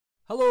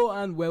Hello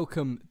and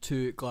welcome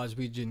to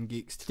Glaswegian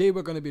Geeks. Today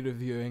we're going to be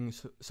reviewing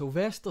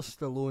Sylvester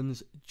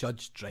Stallone's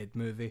Judge Dredd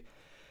movie.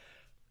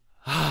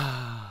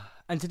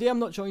 And today I'm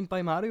not joined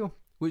by Mario,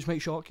 which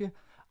might shock you.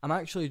 I'm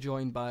actually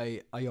joined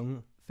by a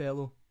young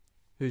fellow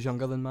who's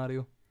younger than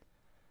Mario.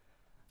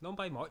 Not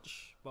by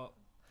much, but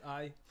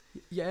aye.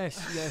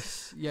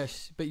 Yes,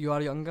 but you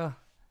are younger.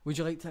 Would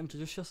you like to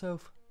introduce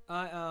yourself?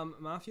 I am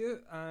Matthew.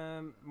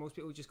 Most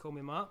people just call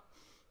me Matt.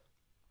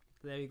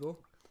 There you go.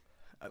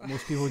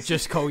 Most people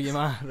just call you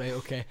Matt, right?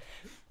 Okay,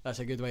 that's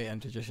a good way to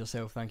introduce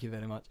yourself. Thank you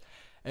very much.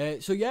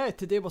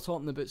 Today we're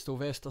talking about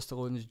Sylvester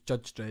Stallone's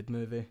Judge Dredd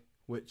movie,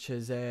 which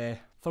is,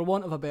 for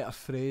want of a better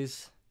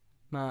phrase,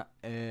 Matt,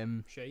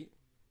 Shite.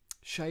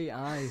 Shite,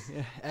 aye.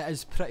 It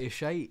is pretty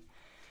shite.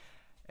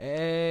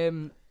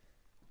 The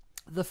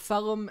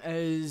film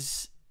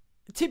is,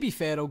 to be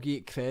fair, I'll give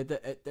it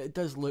credit, it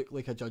does look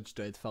like a Judge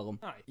Dredd film.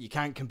 Aye. You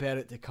can't compare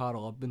it to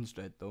Carl Urban's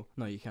Dredd though.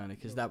 No, you can't,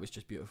 because that was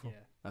just beautiful. Yeah.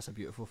 That's a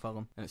beautiful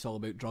film, and it's all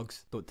about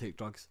drugs. Don't take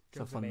drugs. It's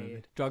Drugs a fun are movie.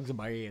 bad. Drugs are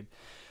bad.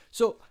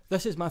 So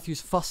this is Matthew's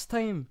first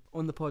time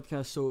on the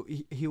podcast, so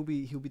he'll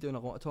be doing a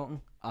lot of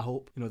talking. I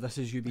hope. You know, this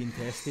is you being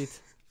tested.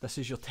 This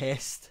is your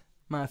test,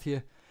 Matthew.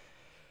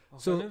 Oh,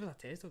 So- so, never a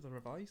test of the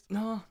revised.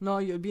 No,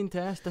 you're being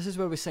tested. This is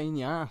where we sign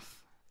you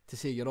off to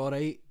say you're all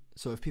right.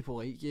 So if people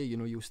like you, you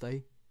know you'll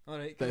stay.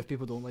 Alright, But if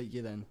people don't like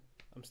you, then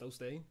I'm still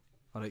staying.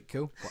 all right,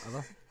 cool,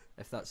 whatever.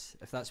 if that's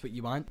what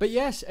you want. But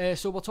yes,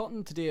 so we're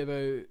talking today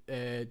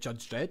about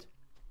Judge Dredd.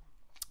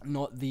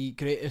 Not the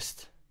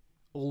greatest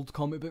old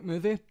comic book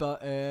movie,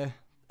 but it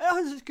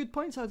has its good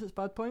points, has its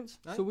bad points.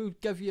 Aye. So we'll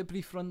give you a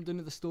brief rundown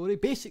of the story.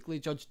 Basically,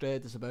 Judge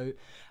Dredd is about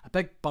a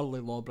big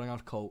burly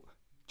lawbringer called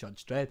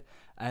Judge Dredd,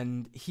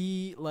 and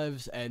he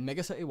lives in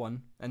Mega City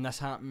 1, and this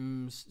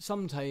happens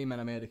sometime in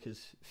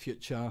America's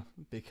future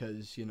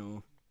because, you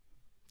know,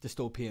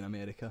 dystopian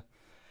America.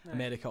 Aye.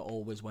 America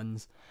always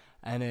wins.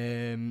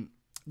 And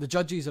the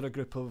judges are a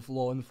group of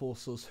law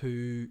enforcers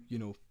who, you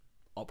know,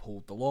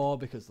 uphold the law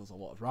because there's a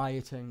lot of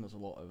rioting, there's a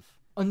lot of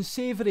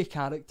unsavoury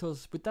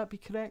characters. Would that be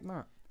correct,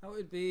 Matt? That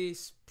would be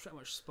pretty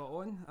much spot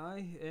on,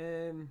 aye.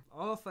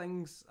 Other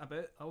things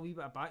about, a wee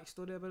bit of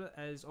backstory about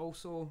it is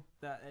also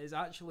that it is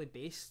actually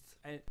based,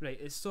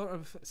 it's sort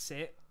of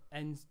set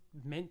and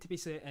meant to be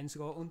set in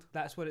Scotland.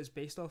 That's what it's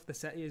based off. The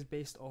city is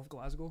based off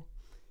Glasgow,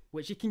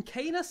 which you can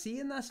kind of see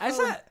in this Is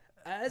film. it?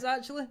 It is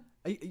actually.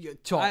 You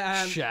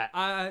talk shit.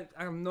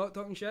 I'm not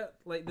talking shit.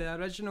 Like the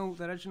original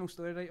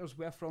story writers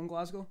were from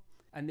Glasgow,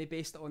 and they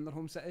based it on their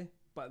home city.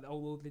 But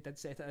although they did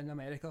set it in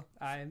America,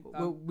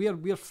 Well,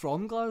 we're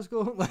from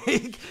Glasgow.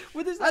 Like,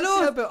 what does I that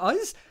know. say about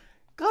us?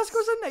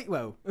 Glasgow's a night.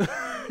 Well,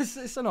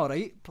 it's an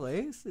alright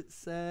place.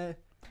 It's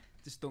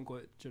just don't go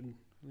out during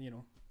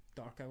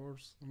dark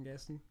hours. I'm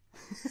guessing.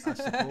 I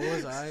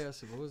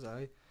suppose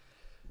aye.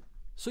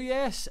 So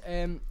yes,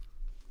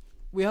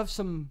 we have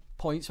some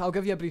points. I'll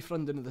give you a brief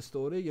rundown of the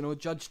story. You know,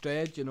 Judge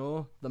Dredd, you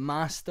know, the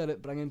master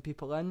at bringing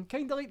people in,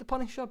 kind of like the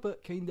Punisher,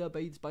 but kind of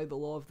abides by the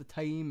law of the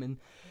time, and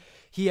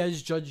he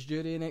is judge,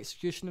 jury, and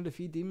executioner if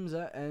he deems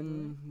it,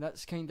 and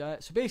that's kind of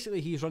it. So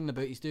basically, he's running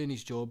about, he's doing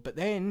his job, but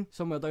then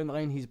somewhere down the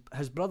line,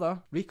 his brother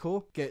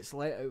Rico gets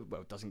let out.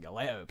 Well, doesn't get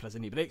let out of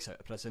prison. He breaks out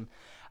of prison,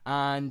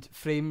 and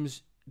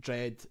frames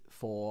Dredd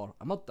for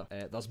a murder.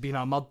 There's been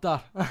a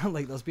murder,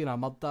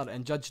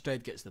 and Judge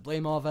Dredd gets the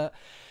blame of it.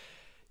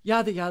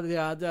 Yada yada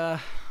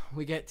yada.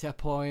 We get to a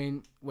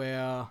point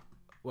where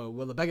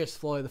the biggest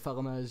flaw of the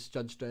film is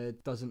Judge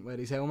Dredd doesn't wear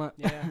his helmet.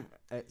 Yeah.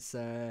 It's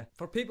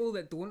For people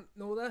that don't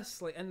know this,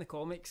 like in the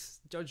comics,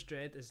 Judge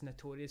Dredd is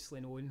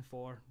notoriously known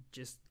for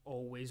just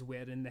always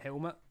wearing the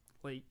helmet.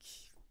 Like,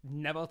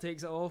 never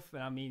takes it off,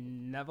 and I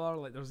mean never.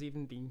 Like, there's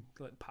even been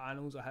like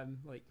panels of him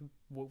like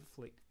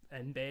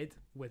in bed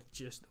with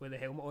the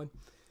helmet on.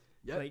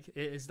 Yep. Like,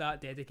 it is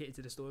that dedicated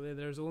to the story.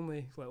 There's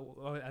only,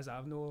 like, as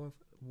I know of,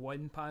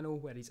 one panel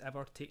where he's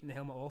ever taken the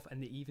helmet off,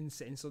 and they even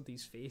censored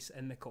his face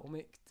in the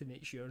comic to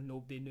make sure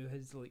nobody knew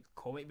his like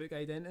comic book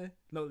identity.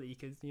 Not that you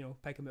could,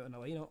 pick him out in a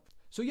lineup.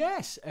 So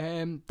yes,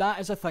 that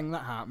is a thing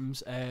that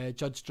happens.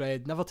 Judge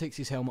Dredd never takes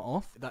his helmet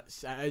off.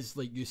 It is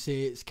like you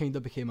say, it's kind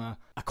of became a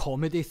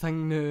comedy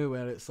thing now,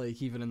 where it's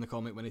like even in the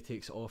comic when he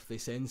takes it off, they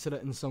censor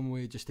it in some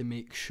way just to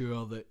make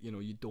sure that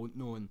you don't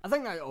know. And I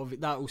think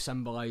that will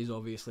symbolise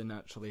obviously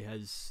naturally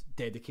his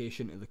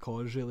dedication to the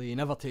cause. Really, he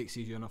never takes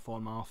his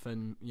uniform off,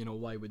 and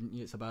why wouldn't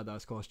you? It's a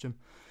badass costume.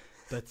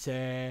 But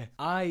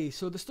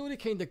so the story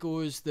kind of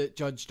goes that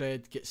Judge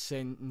Dredd gets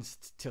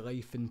sentenced to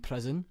life in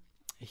prison.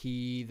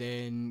 He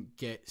then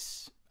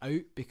gets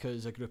out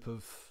because a group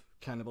of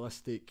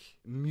cannibalistic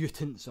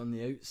mutants on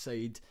the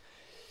outside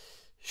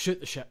shoot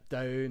the ship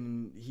down,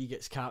 and he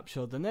gets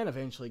captured, and then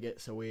eventually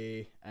gets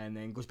away, and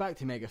then goes back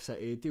to Mega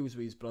City, deals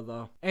with his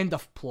brother. End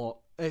of plot.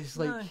 It's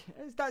like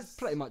that's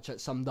pretty much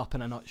it summed up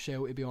in a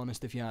nutshell, to be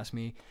honest, if you ask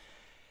me.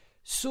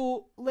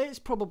 So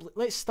let's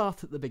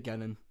start at the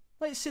beginning.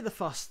 Let's say the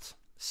first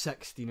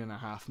 16 and a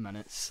half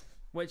minutes,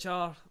 Which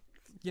are,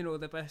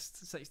 the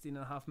best 16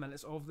 and a half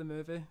minutes of the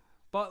movie.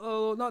 But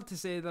not to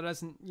say there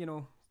isn't,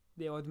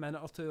 the odd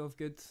minute or two of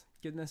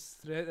goodness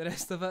throughout the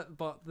rest of it,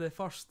 but the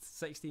first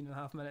 16 and a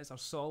half minutes are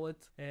solid.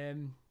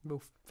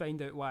 We'll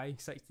find out why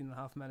 16 and a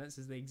half minutes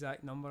is the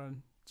exact number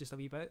in just a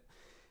wee bit.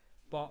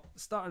 But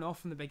starting off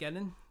from the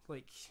beginning,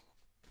 like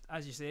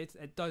as you said,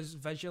 it does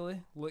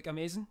visually look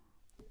amazing.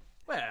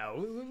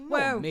 Well,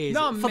 amazing.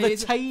 Not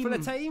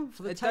amazing.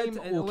 For the time,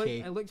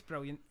 okay. It looked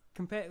brilliant.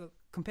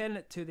 Comparing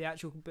it to the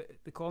actual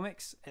the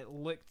comics, it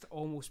looked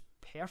almost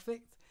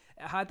perfect.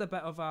 It had a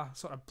bit of a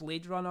sort of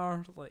Blade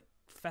Runner, like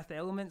Fifth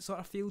Element sort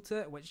of feel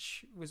to it,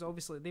 which was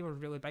obviously, they were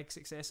really big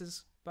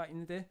successes back in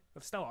the day.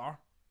 They still are.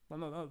 Well,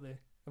 not they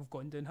have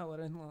gone downhill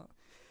or anything like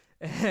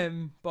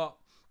that. But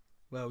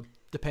well,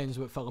 depends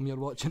what film you're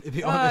watching, to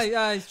be honest.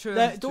 It's true.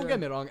 Don't get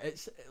me wrong,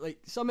 it's like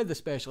some of the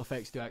special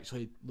effects do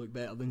actually look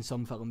better than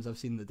some films I've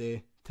seen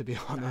today, to be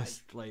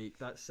honest. Like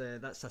that's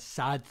a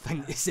sad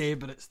thing to say,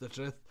 but it's the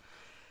truth.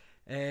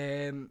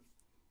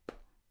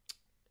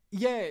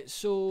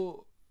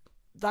 So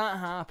that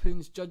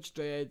happens. Judge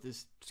Dredd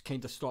is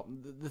kind of stopped.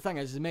 The thing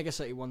is, the Mega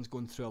City one's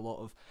going through a lot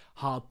of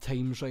hard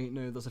times right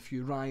now. There's a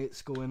few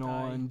riots going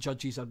on.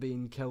 Judges are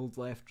being killed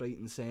left, right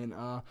and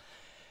centre.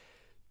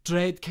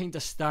 Dredd kind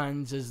of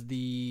stands as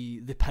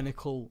the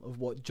pinnacle of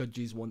what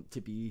judges want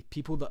to be.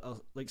 People that are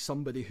like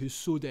somebody who's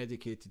so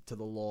dedicated to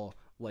the law,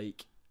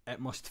 like it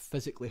must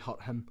physically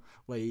hurt him,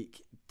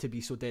 like to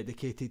be so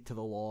dedicated to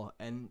the law.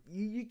 And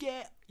you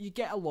get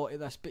a lot of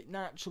this, but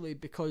naturally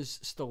because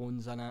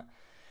Stallone's in it,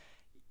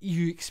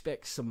 you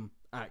expect some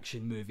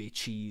action movie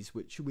cheese,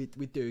 which we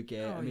do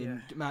get.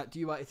 Matt,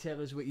 do you want to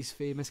tell us what his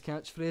famous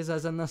catchphrase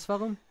is in this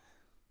film?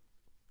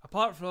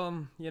 Apart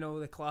from,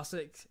 the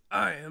classic,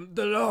 "I am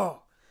the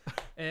law,"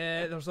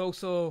 there's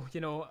also,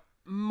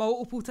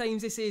 multiple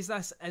times he says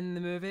this in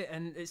the movie,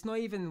 and it's not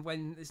even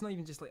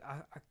just like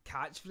a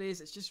catchphrase,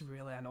 it's just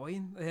really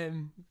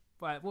annoying.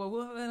 But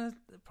it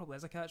probably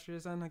is a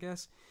catchphrase then, I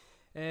guess.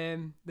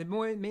 The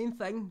main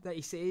thing that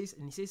he says,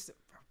 and he says it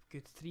a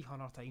good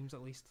 300 times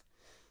at least,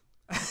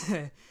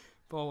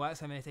 but that's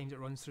how many times it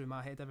runs through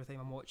my head every time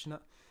I'm watching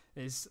it,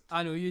 is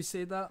 "I know you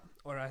said that,"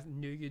 or "I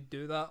knew you'd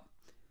do that."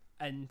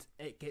 And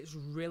it gets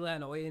really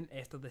annoying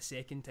after the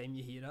second time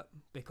you hear it,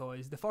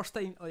 because the first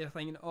time you're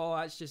thinking, oh,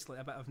 that's just like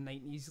a bit of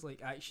 90s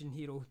like action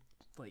hero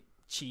like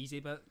cheesy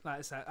bit,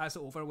 that's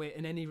overweight,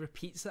 and then he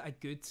repeats it a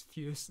good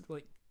few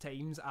like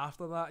times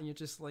after that, and you're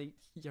just like,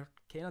 you're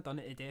kind of done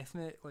it to death,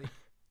 mate, like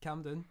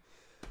calm down.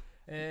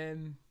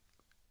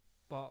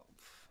 But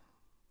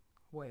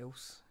what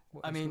else?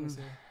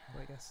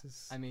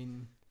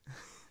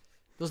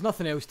 There's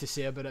nothing else to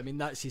say about it. I mean,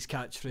 that's his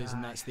catchphrase,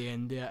 and that's the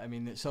end of it. I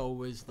mean, it's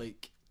always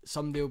like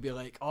somebody will be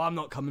like, "Oh, I'm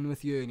not coming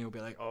with you," and he'll be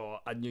like, "Oh,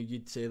 I knew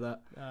you'd say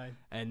that."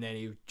 And then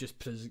he'll just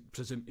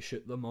presume to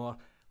shoot them. Or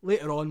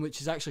later on,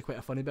 which is actually quite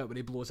a funny bit, where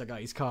he blows a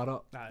guy's car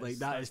up. That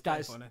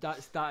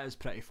is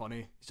pretty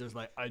funny. He's just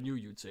like, "I knew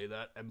you'd say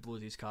that," and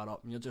blows his car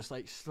up, and you're just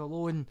like,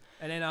 Stallone.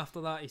 And then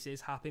after that, he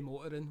says "happy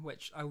motoring,"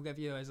 which I'll give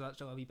you is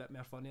actually a wee bit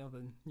more funnier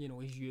than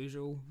his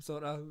usual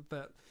sort of.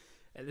 But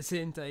at the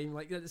same time,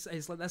 like it's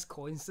like this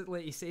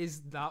constantly. He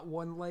says that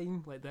one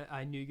line, like that,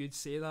 "I knew you'd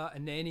say that,"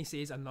 and then he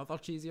says another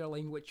cheesier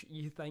line, which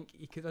you think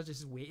he could have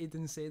just waited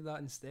and said that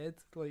instead.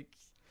 Like,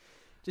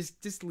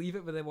 just leave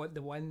it with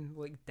the one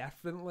like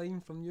different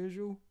line from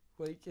usual.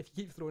 Like, if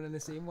you keep throwing in the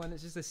same one,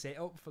 it's just a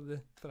setup for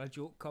a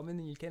joke coming,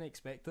 and you can't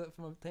expect it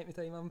from time to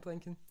time, I'm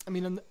thinking. I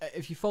mean,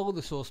 if you follow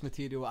the source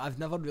material, I've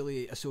never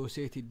really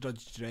associated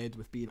Judge Dredd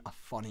with being a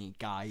funny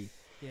guy.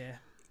 Yeah.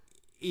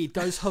 He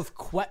does have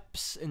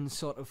quips and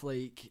sort of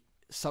like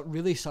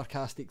really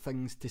sarcastic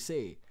things to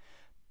say,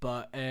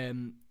 but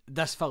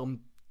this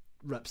film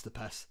rips the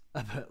piss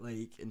a bit,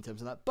 like, in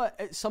terms of that. But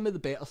it's some of the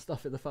better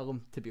stuff of the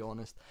film, to be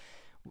honest.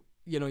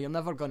 You're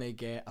never going to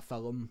get a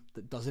film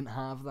that doesn't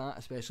have that,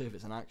 especially if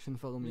it's an action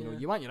film.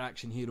 You want your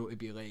action hero to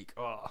be like,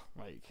 "Oh,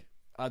 like,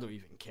 I don't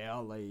even care,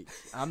 like,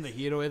 I'm the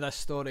hero of this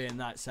story," and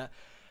that's it.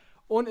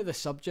 On to the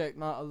subject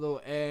matter, though.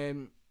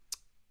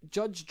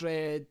 Judge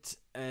Dredd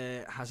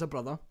has a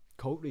brother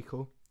called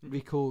Rico.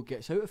 Rico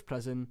gets out of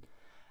prison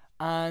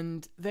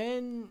and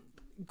then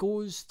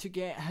goes to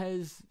get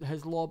his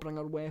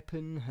lawbringer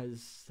weapon,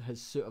 his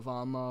suit of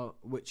armour,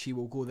 which he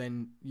will go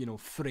then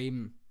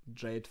frame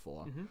Dredd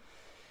for.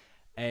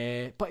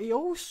 But he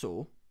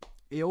also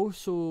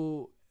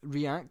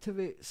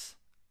reactivates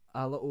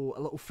a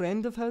little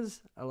friend of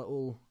his, I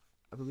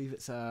believe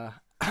it's an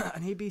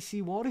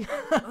ABC warrior.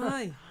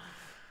 Aye.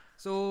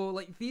 So,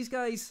 like, these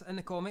guys in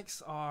the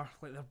comics are,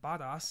 like, they're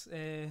badass.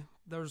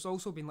 There's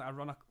also been,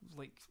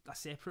 like, a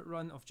separate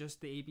run of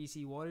just the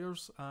ABC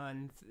Warriors,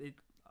 and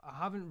I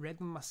haven't read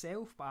them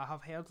myself, but I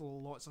have heard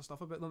lots of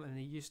stuff about them, and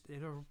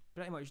they're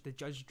pretty much the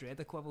Judge Dredd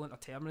equivalent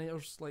of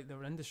Terminators. Like, they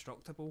were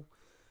indestructible.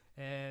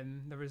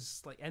 There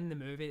was, like, in the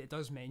movie, it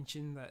does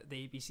mention that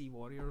the ABC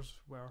Warriors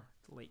were,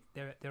 like,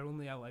 they're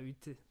only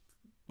allowed to,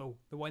 well,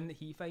 the one that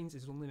he finds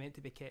is only meant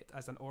to be kept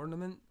as an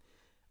ornament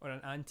or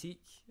an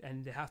antique,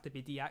 and they have to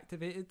be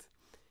deactivated,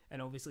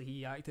 and obviously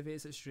he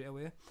activates it straight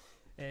away,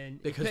 and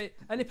he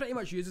pretty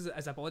much uses it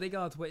as a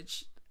bodyguard,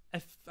 which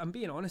if I'm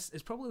being honest,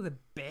 it's probably the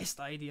best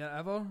idea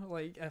ever.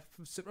 Like, if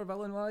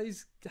supervillain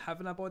wise,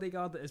 having a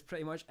bodyguard that is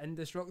pretty much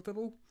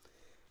indestructible.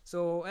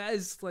 So it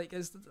is like,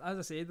 as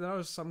I say, there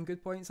are some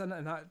good points in it,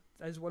 and that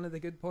is one of the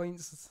good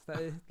points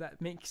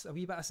that makes a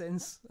wee bit of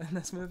sense in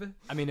this movie.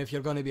 I mean, if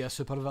you're going to be a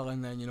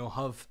supervillain, then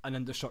have an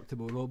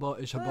indestructible robot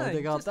as your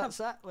bodyguard. That's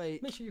it.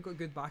 Like, make sure you've got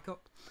good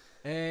backup.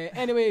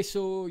 Anyway,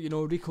 so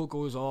Rico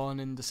goes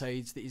on and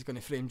decides that he's going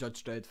to frame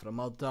Judge Dredd for a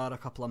murder. A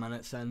couple of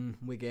minutes in,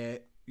 we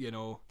get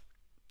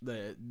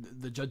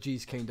the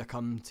judges kind of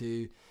come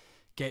to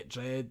get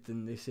Dredd,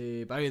 and they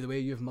say, by the way,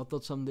 you've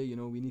murdered somebody,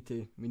 we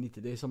need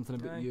to do something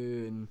about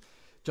you. And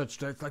Judge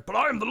Dredd's like, but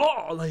I am the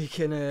law, like,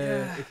 and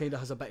he kind of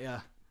has a bit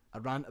of a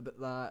rant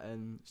about that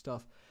and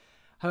stuff.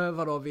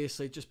 However,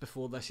 obviously, just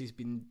before this, he's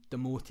been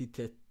demoted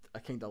to a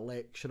kind of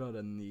lecturer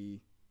in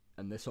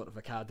the sort of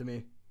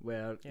academy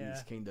where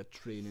he's kind of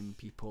training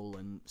people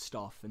and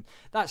stuff, and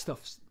that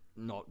stuff's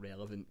not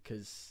relevant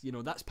because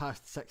that's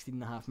past the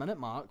 16.5-minute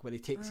mark where he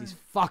takes his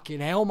fucking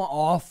helmet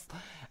off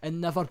and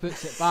never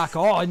puts it back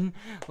on.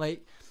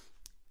 Like,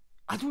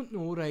 I don't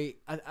know, right?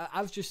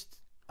 I've just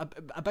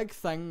a big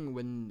thing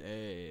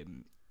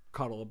when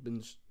Carl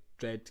Urban's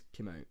Dredd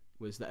came out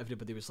was that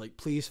everybody was like,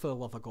 please, for the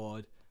love of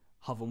God,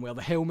 have him wear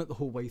the helmet the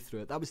whole way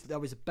through it. That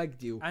was a big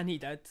deal, and he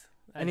did,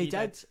 and he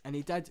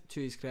did.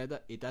 To his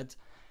credit, he did.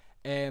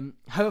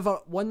 However,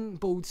 one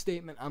bold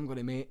statement I'm going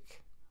to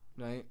make,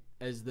 right,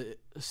 is that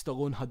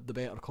Stallone had the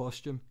better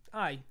costume.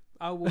 Aye,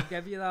 I will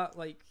give you that.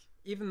 Like,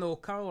 even though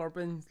Carl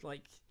Urban,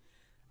 like,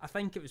 I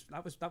think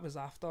that was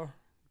after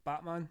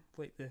Batman,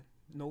 like the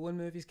Nolan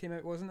movies came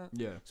out, wasn't it?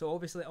 Yeah. So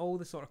obviously all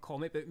the sort of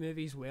comic book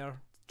movies were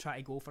try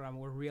to go for a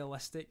more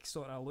realistic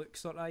sort of look,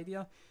 sort of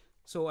idea.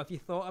 So if you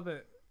thought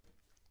about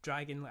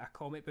dragging like a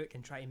comic book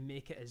and try and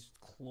make it as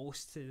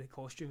close to the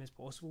costume as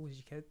possible as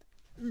you could,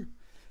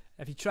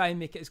 if you try and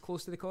make it as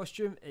close to the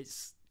costume,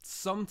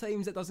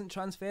 sometimes it doesn't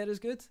transfer as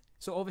good.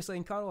 So obviously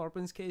in Carl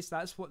Urban's case,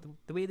 that's what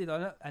the way they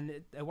done it, and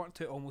it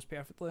worked out almost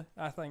perfectly,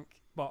 I think.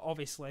 But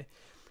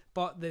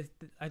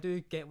I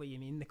do get what you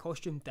mean. The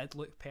costume did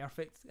look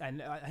perfect,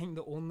 and I think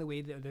the only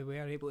way that they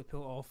were able to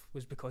pull it off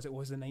was because it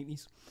was the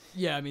 90s.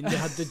 Yeah, I mean, they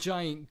had the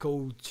giant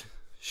gold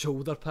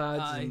shoulder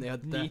pads, and they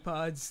had knee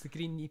pads, the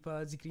green knee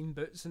pads, the green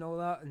boots and all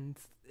that, and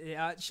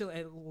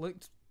it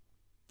looked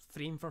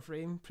frame for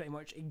frame pretty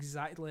much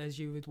exactly as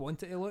you would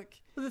want it to look.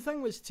 But the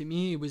thing was, to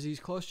me, was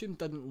his costume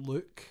didn't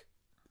look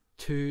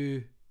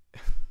too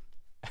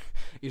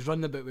he's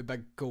running about with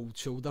big gold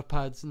shoulder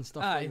pads and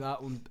stuff like that.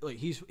 Like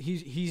he's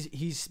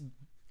he's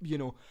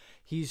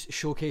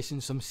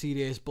showcasing some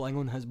serious bling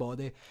on his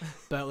body.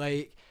 But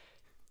like,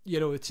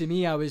 to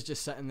me, I was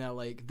just sitting there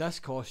like, this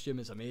costume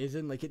is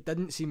amazing. Like, it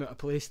didn't seem out of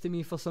place to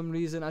me for some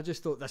reason. I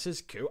just thought, this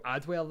is cool.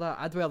 I'd wear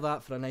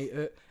that for a night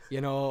out.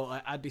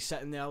 Like, I'd be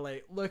sitting there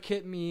like, look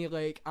at me,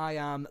 like, I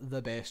am the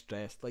best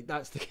dressed. Like,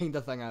 that's the kind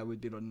of thing I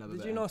would be running about.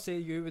 Did you not say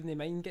you wouldn't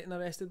mind getting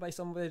arrested by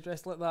somebody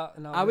dressed like that?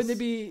 And I wouldn't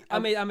be. I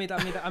may have made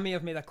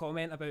a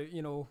comment about,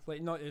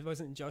 like, not, it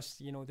wasn't just,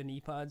 the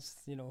knee pads,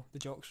 the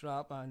jock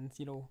strap and,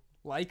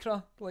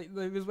 lycra like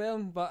they was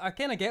wearing, but I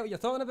kind of get what you're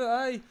talking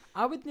about.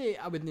 I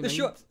wouldn't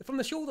mind. From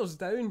the shoulders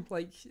down,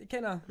 like,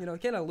 kind of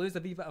lose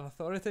a wee bit of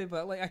authority,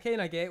 but like, I kind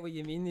of get what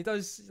you mean. He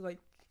does, like,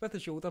 with the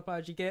shoulder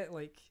pads, you get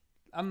like,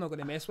 I'm not going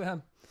to mess with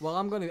him. Well,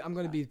 I'm going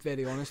to be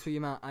very honest with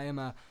you, Matt. I am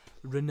a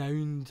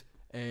renowned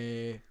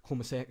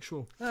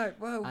homosexual. Right,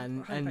 well,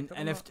 and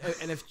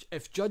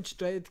if Judge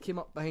Dredd came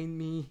up behind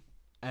me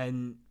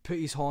and put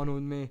his horn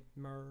on me,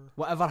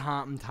 whatever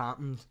happened,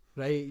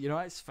 right?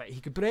 It's fine.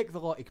 He could break the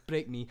law, he could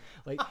break me.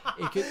 Like,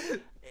 he could.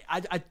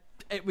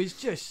 It was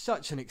just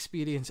such an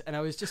experience, and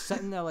I was just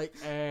sitting there like,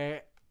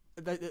 yeah.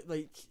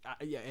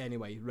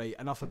 Anyway, right.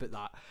 Enough about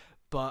that.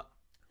 But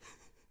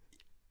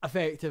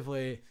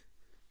effectively,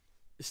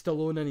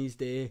 Stallone in his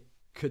day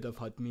could have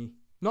had me.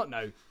 Not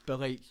now,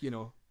 but like,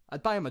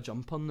 I'd buy him a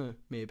jumper now,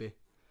 maybe,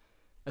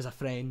 as a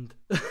friend,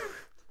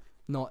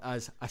 not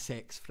as a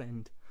sex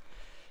friend.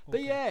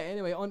 But yeah,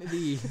 anyway, onto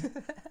the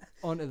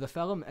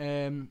film.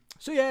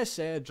 So yes,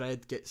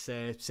 Dredd gets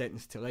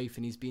sentenced to life,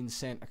 and he's being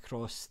sent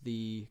across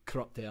the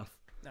corrupted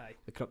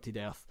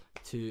earth,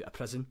 to a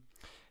prison,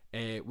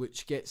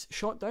 which gets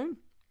shot down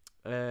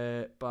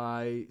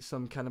by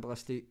some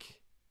cannibalistic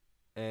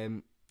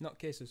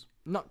nutcases,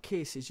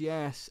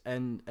 yes,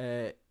 and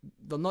they're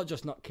not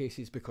just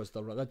nutcases because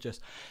they're religious.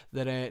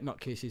 They're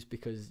nutcases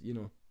because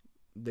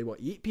they want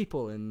to eat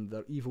people, and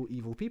they're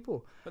evil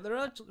people. But the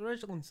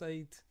original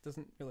side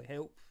doesn't really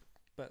help.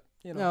 But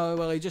no,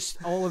 well,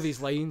 all of his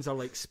lines are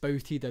like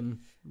spouted in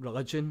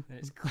religion. And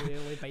it's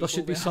clearly Bible. There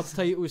should be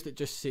subtitles that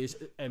just says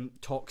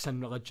talks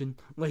in religion.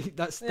 Like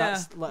that's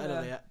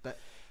literally it. But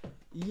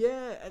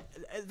yeah,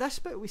 at this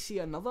bit we see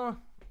another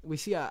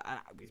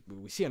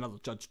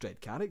Judge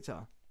Dredd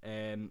character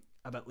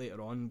a bit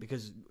later on,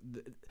 because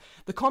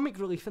the comic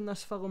relief in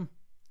this film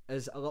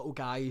is a little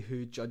guy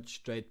who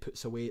Judge Dredd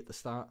puts away at the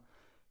start,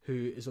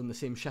 who is on the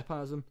same ship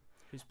as him.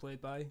 Who's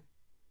played by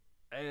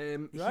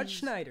Rod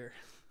Schneider.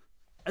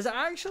 Is it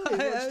actually? It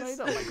Rob is.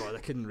 Schneider? Oh my god, I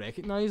couldn't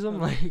recognise him.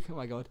 Like, oh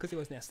my god. Because he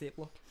wasn't a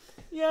stapler.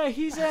 Yeah,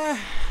 he's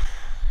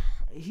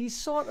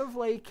sort of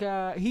like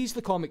he's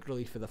the comic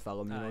relief of the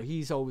film. You know,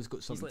 he's always got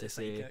He's something like to the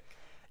say. sidekick.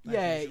 Yeah,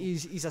 As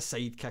usual. he's a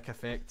sidekick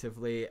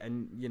effectively,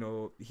 and you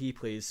know he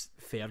plays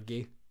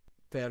Fergie.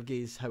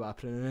 Fergie's how I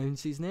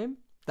pronounce his name.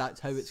 That's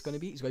how it's going to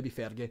be. It's going to be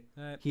Fergie.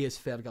 He is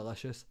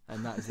Fergalicious,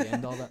 and that is the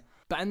end of it.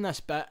 But in this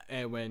bit,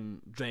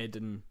 when Dredd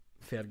and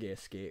Fergie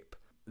escape,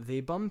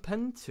 they bump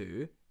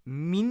into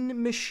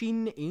Mean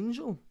Machine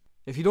Angel.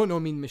 If you don't know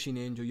Mean Machine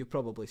Angel, you've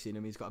probably seen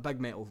him. He's got a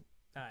big metal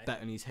bit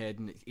in his head,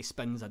 and he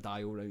spins a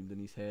dial round in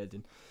his head.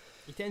 And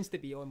he tends to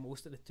be on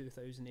most of the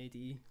 2000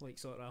 AD, like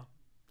sort of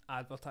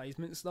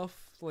advertisement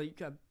stuff.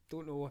 Like, I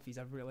don't know if he's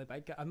a really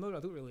big guy. I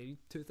don't really read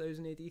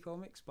 2000 AD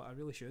comics, but I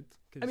really should.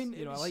 Because, I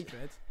mean, I like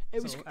Dredd.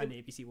 And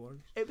ABC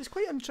Wars. It was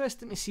quite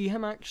interesting to see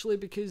him, actually,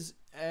 because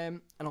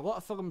in a lot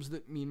of films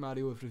that me and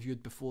Mario have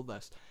reviewed before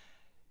this,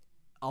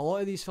 a lot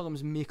of these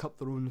films make up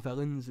their own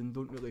villains and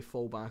don't really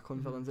fall back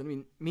on villains. I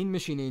mean, Mean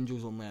Machine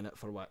Angel's only in it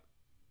for what?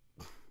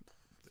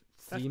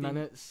 3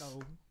 minutes?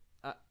 Oh.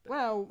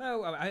 Well,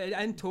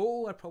 in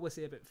total, I'd probably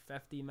say about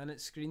 15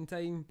 minutes screen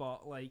time,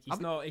 but like he's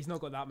not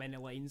got that many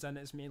lines in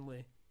it. It's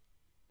mainly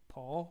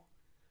Paul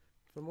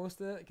for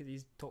most of it because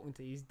he's talking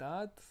to his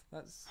dad.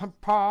 That's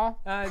Pa.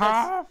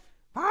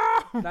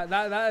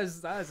 That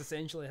is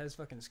essentially his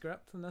fucking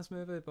script in this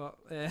movie. But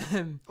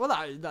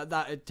well,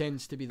 that it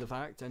tends to be the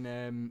fact,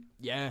 and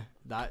yeah,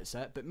 that's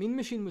it. But Mean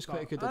Machine was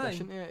quite a good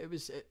addition to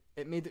it.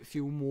 It made it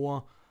feel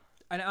more,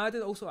 and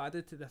it also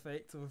added to the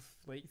effect of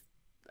like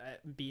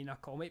it being a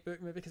comic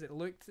book movie because it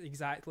looked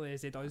exactly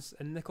as it does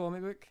in the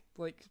comic book.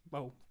 Like,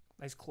 well,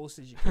 as close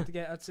as you could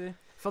get, I'd say.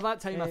 For that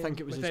time, I think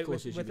it was as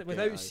close as you could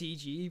without get.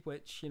 CG,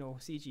 which, you know,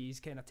 CG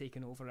is kind of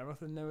taken over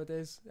everything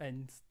nowadays,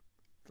 and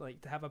like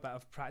to have a bit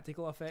of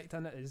practical effect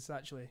in it is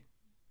actually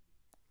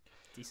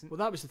decent. Well,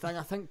 that was the thing.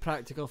 I think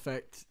practical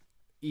effect,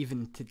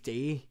 even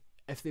today,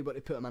 if they were to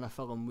put him in a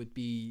film, would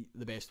be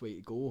the best way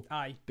to go.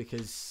 Aye,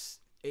 because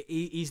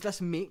he's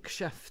this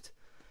makeshift.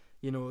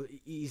 You know,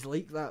 he's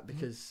like that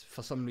because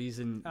for some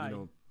reason, you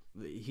know,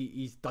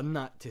 he's done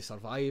that to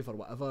survive or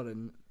whatever,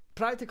 and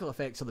practical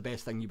effects are the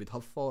best thing you would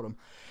have for him.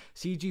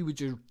 CG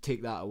would you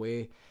take that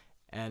away,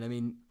 and I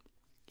mean,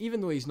 even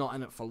though he's not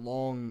in it for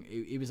long,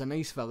 he was a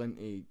nice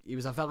villain. He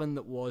was a villain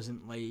that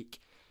wasn't like,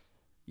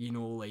 you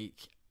know,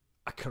 like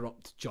a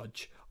corrupt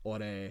judge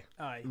or a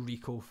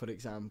Rico, for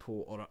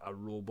example, or a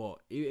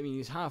robot. I mean,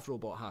 he's half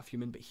robot, half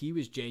human, but he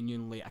was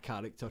genuinely a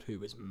character who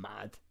was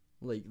mad.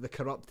 Like, the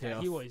corrupt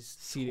earth he was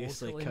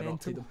seriously totally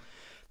corrupted mental. him.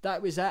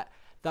 That was it.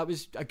 That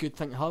was a good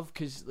thing to have,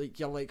 because like,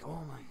 you're like,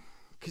 oh my...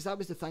 Because that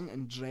was the thing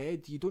in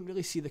Dredd, you don't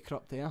really see the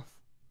corrupt earth.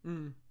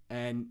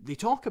 And they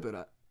talk about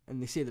it,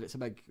 and they say that it's a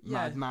big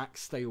Mad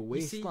Max-style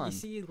wasteland. You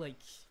see,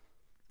 like,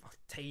 a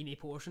tiny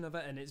portion of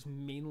it, and it's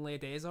mainly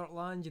desert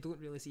land. You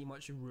don't really see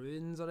much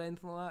ruins or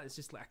anything like that. It's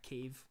just like a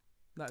cave.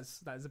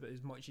 That's about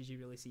as much as you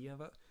really see of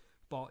it.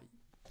 But,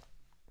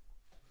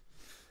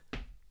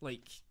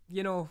 like,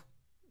 you know...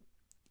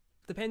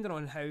 depending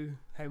on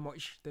how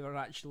much they were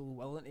actually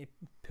willing to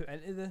put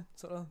into the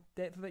sort of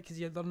depth of it, because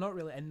they're not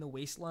really in the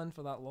wasteland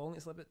for that long.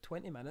 It's like about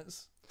 20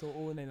 minutes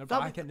total, and then they're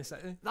back in the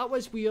city. That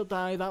was weird,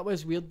 that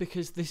was weird,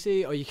 because they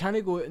say, oh, you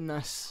can't go out in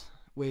this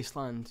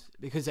wasteland,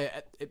 because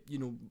you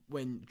know,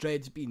 when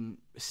Dredd's been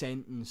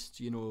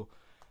sentenced, you know,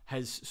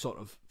 his sort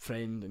of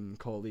friend and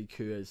colleague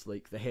who is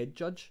like the head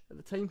judge at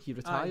the time, he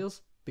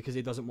retires because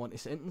he doesn't want to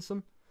sentence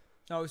him.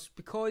 No, it's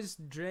because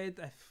Dredd,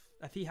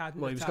 if he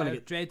hadn't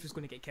retired, Dredd was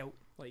going to get killed.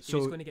 Like, he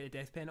was going to get a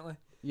death penalty.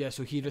 Yeah,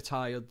 so he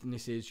retired, and he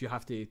says, you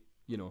have to,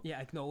 you know...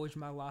 Yeah, acknowledge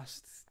my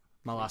last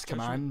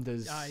command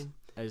is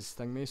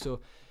thingy.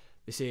 So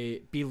they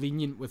say, be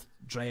lenient with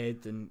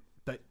Dredd,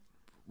 but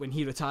when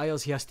he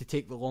retires, he has to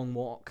take the long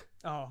walk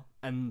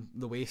in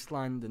the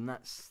wasteland, and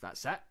that's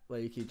it.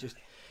 Like,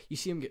 you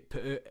see him get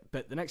put out,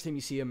 but the next time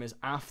you see him is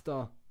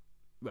after,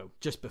 well,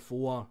 just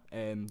before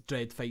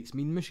Dredd fights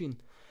Mean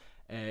Machine,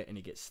 and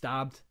he gets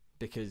stabbed,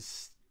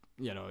 because...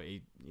 you know,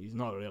 he's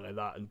not really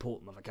that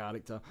important of a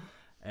character.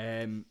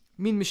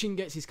 Mean Machine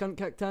gets his cunt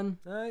kicked in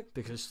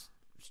because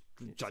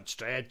Judge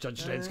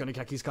Dredd's going to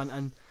kick his cunt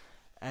in.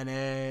 And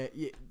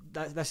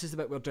this is the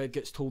bit where Dredd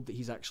gets told that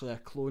he's actually a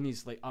clone.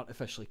 He's like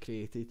artificially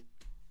created.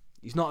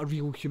 He's not a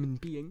real human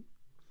being.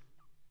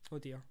 Oh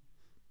dear.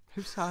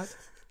 How sad.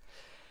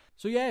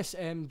 So yes,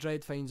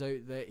 Dredd finds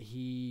out that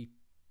he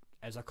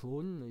is a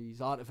clone.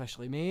 He's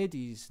artificially made.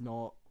 He's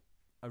not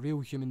a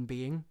real human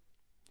being.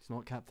 He's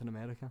not Captain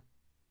America.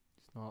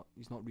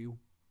 He's not real.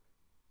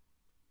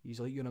 He's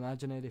like your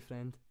imaginary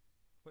friend.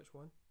 Which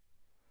one?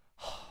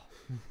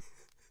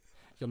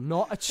 You're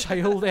not a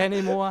child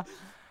anymore.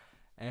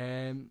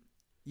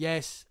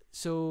 Yes,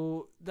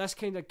 so this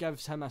kind of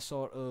gives him a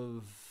sort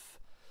of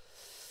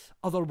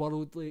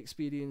otherworldly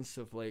experience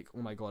of like,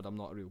 oh my god, I'm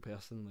not a real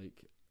person.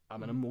 Like,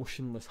 I'm an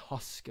emotionless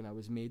husk, and I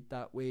was made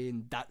that way,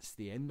 and that's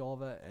the end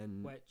of it.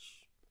 And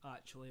which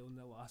actually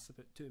only lasts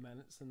about 2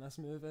 minutes in this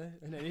movie,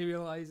 and then he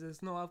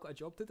realises, no, I've got a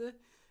job to do.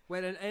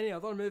 Where in any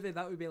other movie,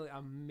 that would be like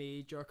a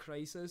major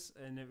crisis,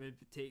 and it would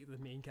take the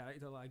main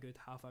character like a good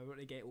half hour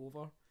to get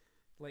over.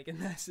 Like in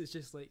this, it's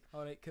just like,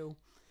 alright, cool.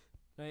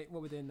 Right, what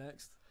are we doing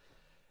next?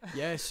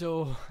 Yeah,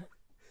 so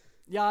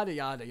yada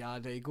yada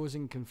yada. He goes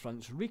and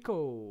confronts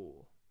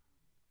Rico.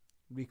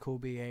 Rico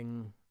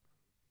being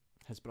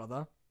his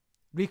brother.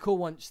 Rico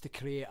wants to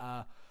create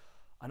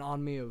an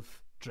army of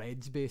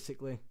dreads,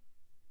 basically,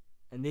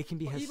 and they can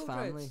be his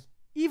family. Dreads?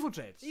 Evil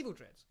dreads. Evil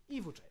dreads.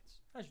 Evil dreads.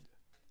 As you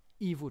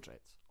do. Evil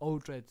dreads. All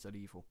dreads are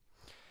evil.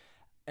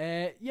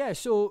 Yeah,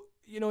 so,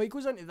 you know, he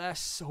goes into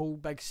this whole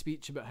big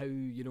speech about how,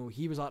 you know,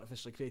 he was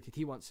artificially created.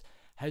 He wants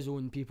his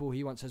own people.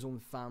 He wants his own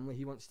family.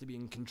 He wants to be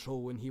in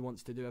control, and he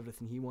wants to do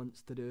everything he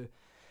wants to do.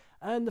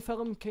 And the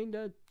film kind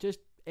of just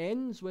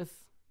ends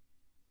with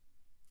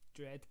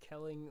Dredd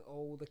killing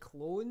all the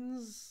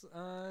clones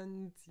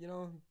and, you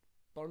know,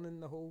 burning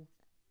the whole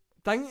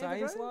thing.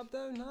 science lab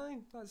down. Aye,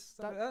 that's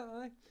it,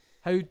 aye.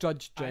 How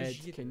Judge As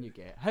Dredd you can do. you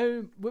get?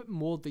 What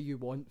more do you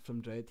want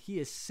from Dredd? He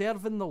is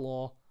serving the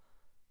law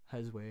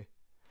his way.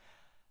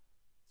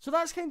 So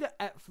that's kind of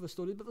it for the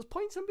story, but there's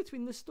points in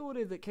between the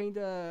story that kind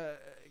of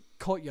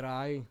caught your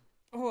eye.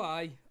 Oh,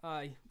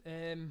 aye.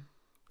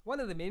 One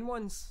of the main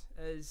ones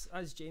is,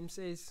 as James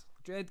says,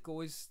 Dredd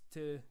goes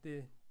to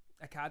the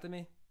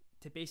academy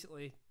to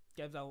basically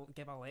give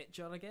a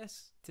lecture, I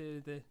guess,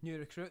 to the new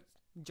recruit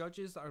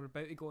judges that are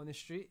about to go on the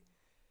street.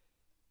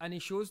 And he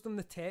shows them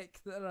the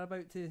tech that they're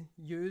about to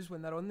use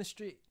when they're on the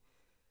street.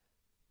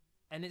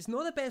 And it's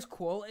not the best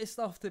quality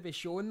stuff to be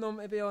showing them,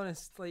 to be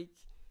honest. Like,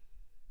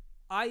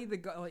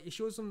 he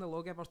shows them the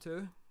Lawgiver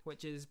 2,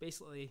 which is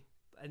basically,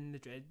 in the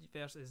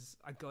Dreadverse, is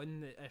a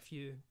gun that if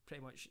you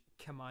pretty much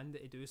command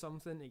it to do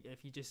something, like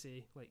if you just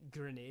say, like,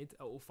 grenade,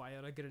 it will fire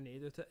a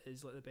grenade at it.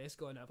 It's like the best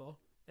gun ever.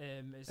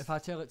 If I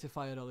tell it to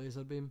fire a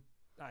laser beam,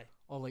 aye,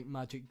 or like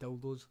magic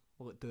dildos,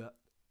 will it do it?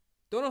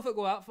 don't know if it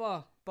go that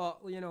far, but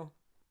you know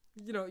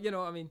what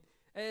I mean.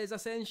 It is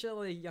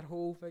essentially your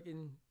whole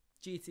fucking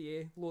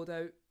GTA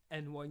loadout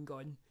in one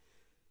gun,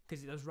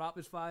 because it does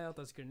rapid fire,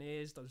 does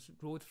grenades, does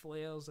road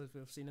flares, as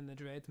we've seen in the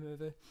Dredd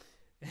movie.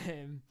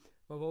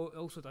 But it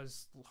also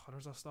does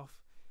hundreds of stuff.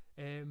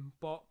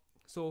 But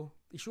so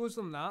he shows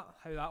them how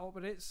that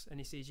operates, and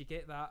he says you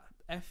get that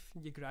if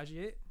you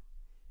graduate.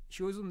 He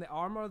shows them the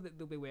armour that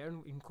they'll be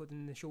wearing,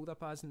 including the shoulder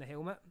pads and the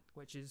helmet,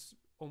 which is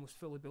almost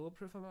fully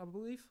bulletproof, I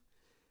believe.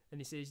 And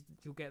he says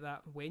you'll get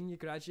that when you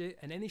graduate,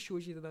 and then he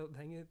shows you the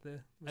thing.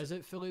 Is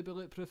it fully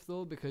bulletproof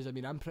though? Because I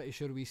mean, I'm pretty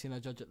sure we seen a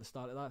judge at the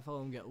start of that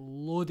film get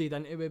loaded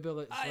into with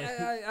bullets.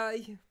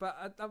 Aye.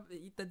 But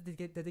did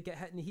he get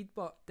hit in the head?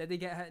 But did he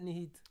get hit in the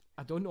head?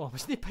 I don't know. I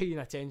wasn't paying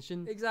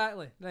attention.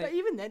 Exactly. Right. But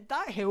even then,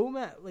 that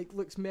helmet like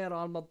looks more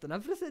armoured than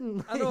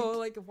everything. I know.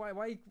 Like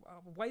why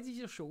did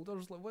your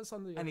shoulders? Like what's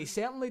under your? And he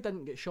certainly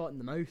didn't get shot in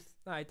the mouth.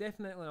 Aye,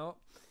 definitely not.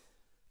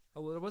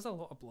 Although there was a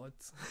lot of blood.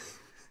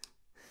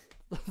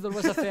 There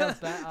was a fair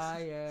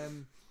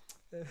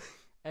bit.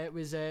 It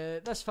was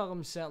this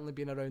film's certainly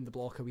been around the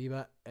block a wee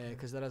bit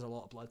because there is a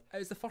lot of blood. It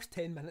was the first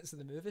 10 minutes of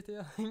the movie too,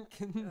 I think.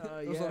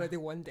 There was already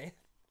one death.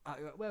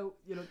 Well,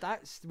 you know,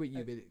 that's what you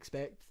would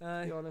expect,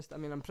 to be honest. I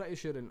mean, I'm pretty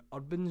sure in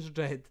Urban's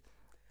Dread,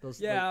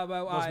 there's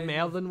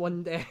more than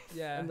one death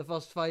in the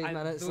first 5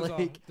 minutes.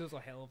 Those are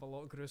a hell of a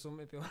lot gruesome,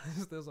 to be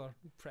honest. Those are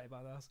pretty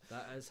badass.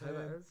 That is how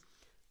it is.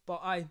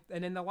 But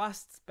and then the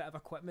last bit of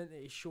equipment that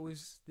he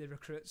shows the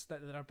recruits that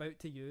they're about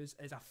to use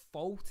is a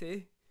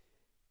faulty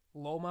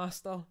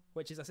Lawmaster,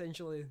 which is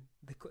essentially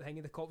the thing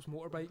of the cops'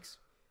 motorbikes.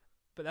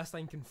 But this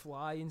thing can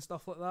fly and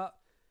stuff like that.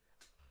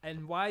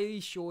 And why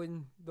he's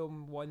showing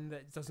them one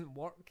that doesn't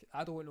work,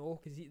 I don't know,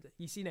 because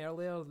he's seen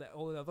earlier that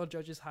all the other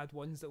judges had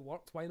ones that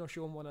worked. Why not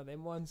show them one of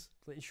them ones?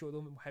 Like show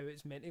them how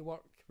it's meant to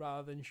work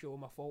rather than show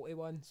them a faulty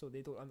one so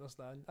they don't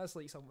understand. That's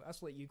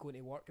like you going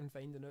to work and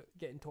finding out,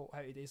 getting taught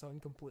how to do something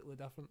completely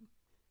different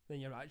than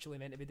you're actually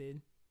meant to be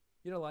doing.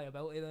 You're a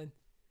liability then.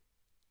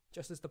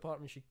 Justice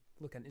Department should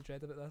look into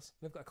Dredd about this.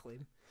 They've got a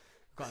claim.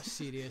 Got a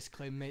serious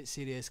claim, mate.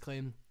 Serious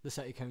claim. The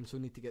City Council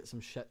need to get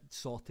some shit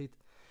sorted.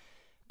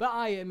 But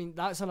I mean,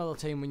 that's another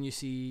time when you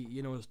see,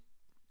 you know,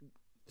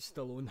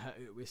 Stallone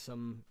hit out with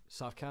some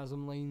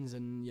sarcasm lines,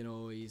 and you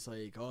know he's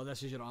like, "Oh,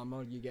 this is your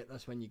armor. You get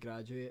this when you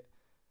graduate.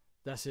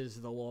 This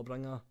is the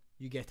Lawbringer.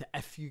 You get it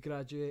if you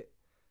graduate.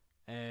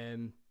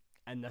 And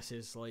this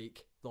is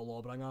like the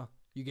Lawbringer.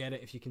 You get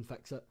it if you can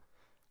fix it."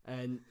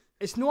 And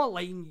it's not a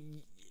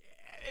line.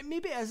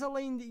 Maybe it is a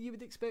line that you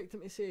would expect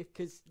him to say,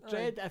 because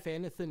Dredd, if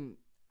anything,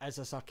 is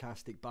a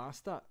sarcastic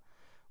bastard.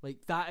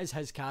 Like, that is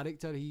his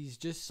character. He's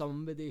just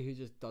somebody who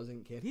just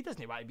doesn't care. He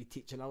doesn't want to be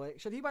teaching a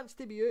lecture. He wants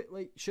to be out,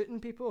 like, shooting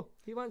people.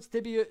 He wants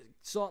to be out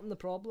sorting the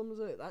problems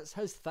out. That's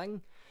his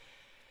thing.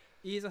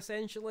 He's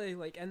essentially,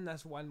 like, in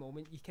this one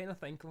moment, you kind of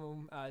think of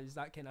him as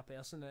that kind of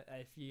person that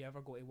if you ever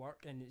go to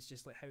work and it's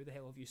just like, how the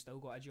hell have you still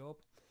got a job?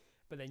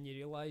 But then you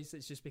realise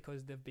it's just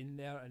because they've been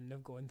there and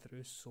they've gone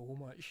through so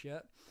much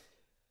shit.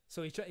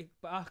 So he tried,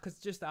 but because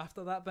just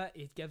after that bit,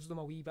 he gives them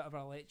a wee bit of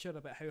a lecture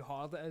about how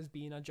hard it is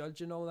being a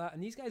judge and all that.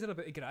 And these guys are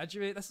about to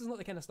graduate. This is not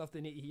the kind of stuff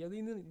they need to hear.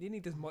 They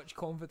need as much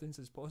confidence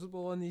as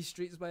possible on these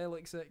streets by the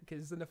looks of it,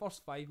 because in the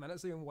first 5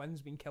 minutes, even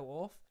one's been killed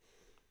off.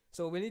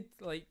 So we need,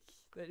 like,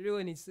 Dredd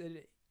really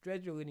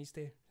needs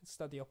to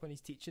study up on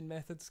his teaching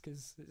methods,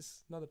 because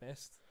it's not the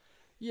best.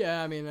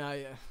 Yeah, I mean,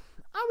 I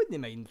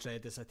wouldn't mind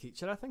Dredd as a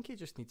teacher. I think he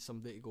just needs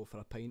somebody to go for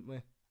a pint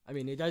with. I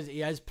mean,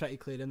 he is pretty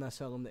clear in this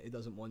film that he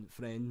doesn't want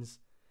friends.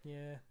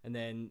 Yeah. And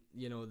then,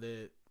 you know,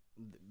 the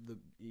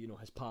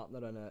his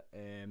partner in it,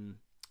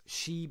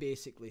 she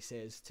basically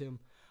says to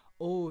him,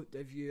 "Oh,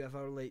 have you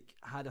ever like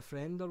had a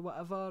friend or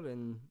whatever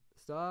and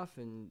stuff?"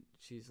 And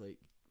she's like,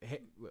 her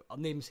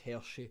name's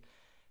Hershey,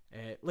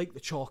 like the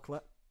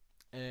chocolate.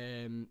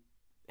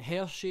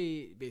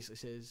 Hershey basically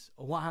says,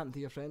 "Oh, what happened to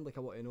your friend? Like,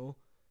 I want to know."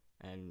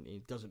 And he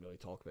doesn't really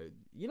talk about.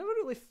 You never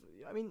really.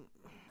 I mean,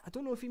 I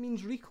don't know if he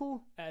means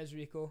Rico. It is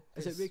Rico.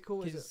 Is it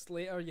Rico? Because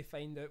later you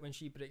find out when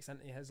she breaks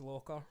into his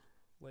locker,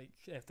 like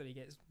after he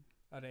gets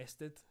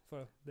arrested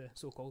for the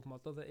so-called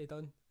murder that he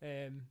done.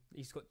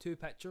 He's got 2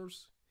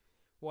 pictures.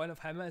 One of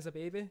him as a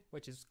baby,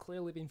 which has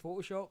clearly been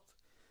photoshopped,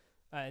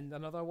 and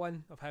another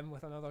one of him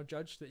with another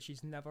judge that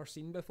she's never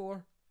seen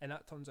before, and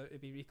that turns out to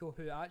be Rico,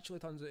 who actually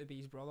turns out to be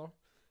his brother.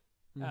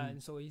 Mm-hmm.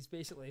 And so he's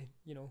basically,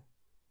 you know,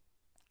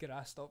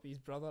 grassed up his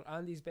brother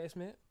and his best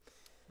mate.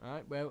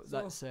 Alright, well,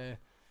 so,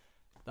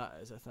 that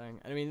is a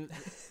thing. I mean,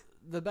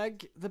 the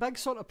big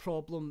sort of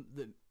problem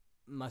that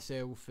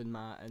myself and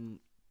Matt and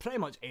pretty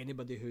much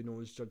anybody who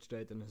knows Judge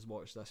Dredd and has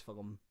watched this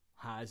film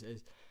has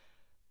is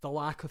the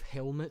lack of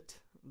helmetage.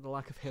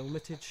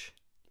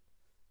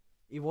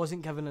 He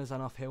wasn't giving us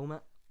enough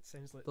helmet.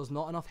 Sounds like there's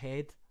not enough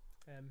head.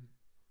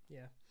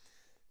 Yeah.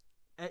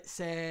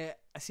 It's a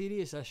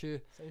serious issue.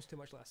 Sounds too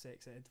much like a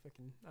sex ed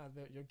fucking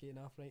advert you're getting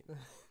off right now.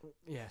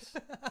 Yes.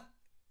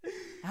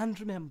 And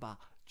remember,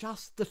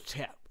 just the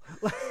tip.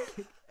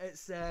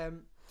 It's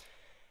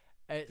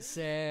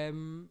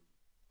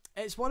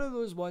one of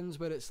those ones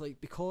where it's like,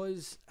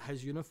 because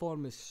his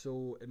uniform is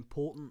so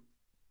important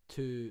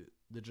to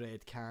the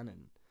Dredd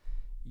canon,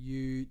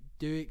 you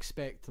do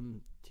expect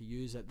him to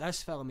use it.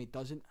 This film, he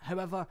doesn't.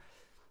 However,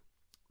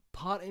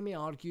 part of me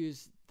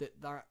argues that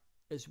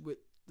is what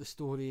the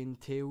story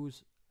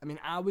entails. I mean,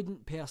 I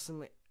wouldn't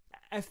personally,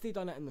 if they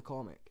done it in the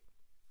comic,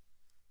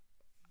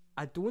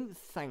 I don't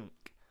think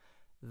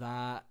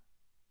that,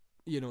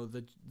 you know,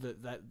 the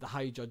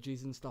high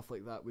judges and stuff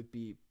like that would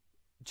be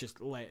just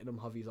letting him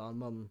have his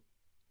armour and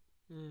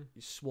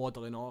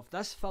swaddling off.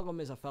 This film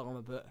is a film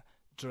about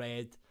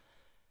Dredd.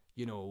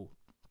 You know,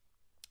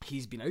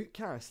 he's been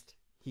outcast.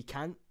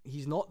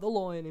 He's not the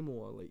law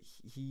anymore. Like,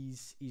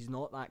 he's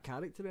not that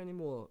character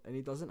anymore, and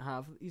he doesn't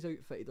have his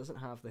outfit, he doesn't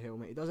have the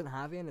helmet, he doesn't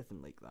have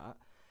anything like that.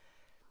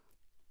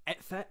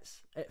 It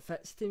fits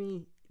to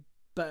me,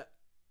 but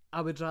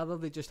I would rather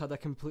they just had a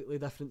completely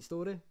different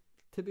story,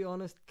 to be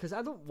honest, because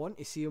I don't want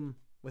to see him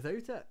without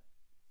it,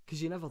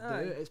 because you never do.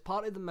 It's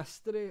part of the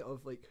mystery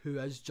of, like, who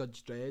is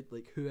Judge Dredd,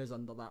 like, who is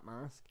under that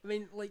mask. I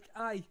mean, like,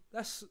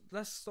 this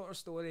sort of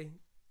story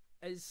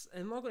is,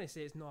 I'm not going to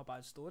say it's not a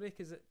bad story,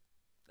 because it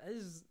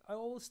is,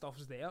 all the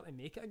stuff's there to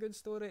make it a good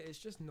story. It's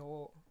just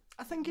not.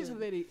 I think it's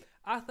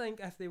I think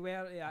if they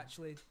were to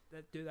actually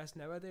do this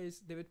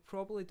nowadays, they would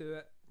probably do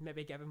it,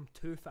 maybe give him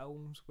 2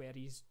 films where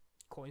he's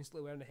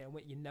constantly wearing a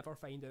helmet, you never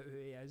find out who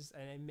he is,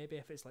 and then maybe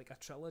if it's like a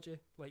trilogy,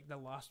 like the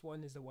last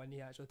one is the one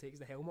he actually takes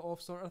the helmet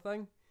off, sort of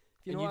thing.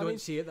 You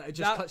don't see it, that it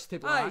just cuts to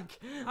black.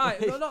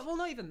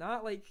 Not even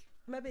that, like,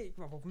 maybe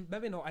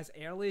not as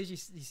early as you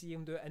see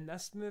him do it in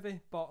this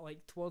movie, but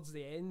like towards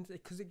the end,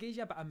 because it gives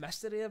you a bit of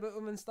mystery about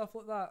him and stuff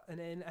like that. And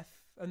then if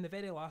in the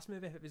very last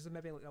movie, if it was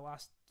maybe like the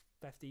last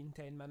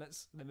 15-10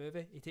 minutes of the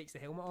movie, he takes the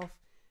helmet off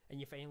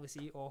and you finally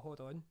see, oh, hold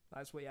on,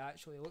 that's what he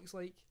actually looks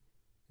like,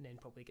 and then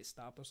probably gets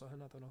stabbed or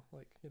something, I don't know,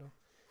 like, you know.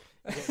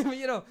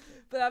 You know,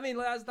 but I mean,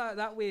 like,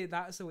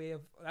 that's the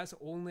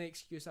only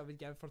excuse I would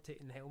give for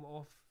taking the helmet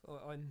off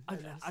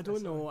I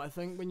don't know. I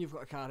think when you've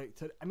got a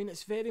character, I mean,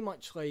 it's very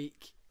much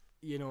like,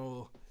 you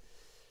know,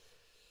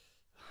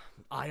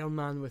 Iron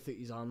Man without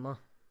his armour.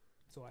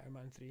 So Iron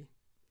Man 3.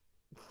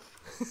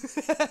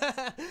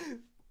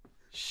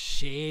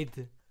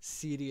 Shade.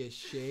 Serious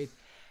shade.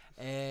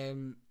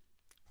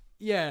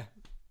 Yeah,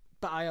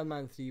 but Iron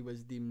Man 3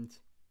 was deemed,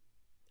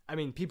 I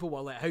mean, people were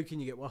like, how can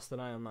you get worse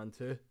than Iron Man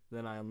 2?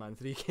 Then Iron Man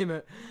 3 came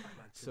out. Iron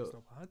Man 2 was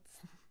not bad.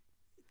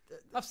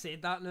 I've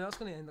said that now, that's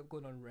going to end up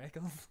going on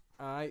record.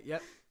 Aye,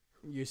 yep.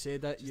 You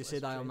said it. You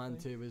said Iron Man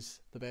 2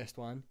 was the best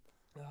one.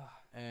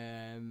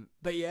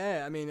 But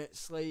yeah, I mean,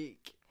 it's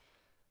like,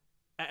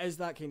 it is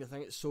that kind of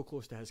thing. It's so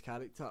close to his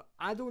character.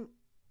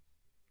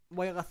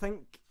 While I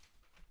think,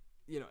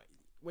 you know,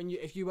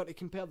 if you were to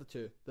compare the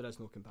two, there is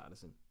no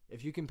comparison.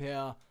 If you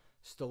compare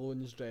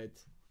Stallone's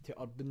Dredd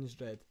to Urban's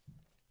Dredd,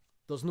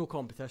 there's no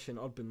competition.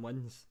 Urban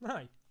wins.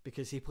 Aye.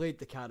 Because he played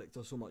the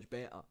character so much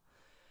better.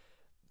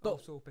 But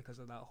also because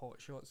of that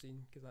hot shot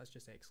scene, because that's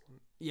just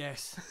excellent.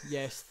 Yes.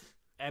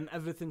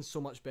 Everything's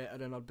so much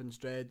better in Urban's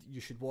Dredd.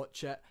 You should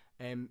watch it.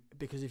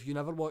 Because if you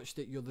never watched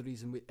it, you're the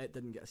reason it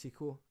didn't get a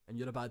sequel, and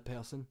you're a bad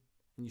person,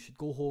 and you should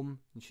go home,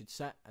 you should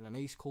sit in a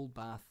nice cold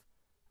bath,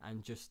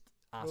 and just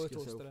ask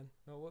yourself. Toaster in.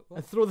 No, what?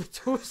 And throw the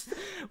toast.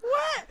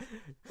 What?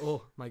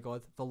 Oh my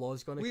god, the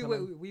law's gonna come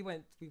in. We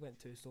went two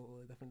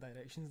totally different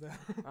directions there.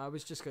 I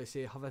was just gonna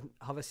say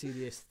have a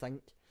serious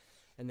think,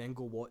 and then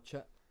go watch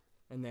it,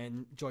 and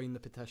then join the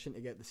petition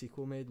to get the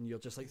sequel made, and you're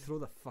just like, throw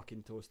the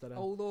fucking toaster in.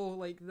 Although,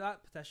 like,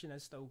 that petition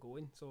is still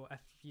going, so if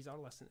you are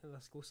listening to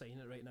this, go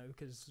sign it right now,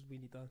 because we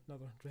need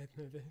another Dredd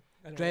movie.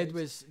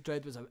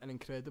 Dredd was an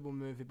incredible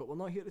movie, but we're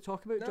not here to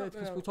talk about Dredd,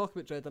 because we'll talk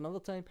about Dredd another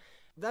time.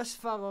 This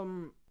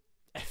film,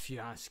 if you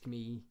ask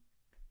me,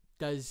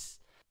 does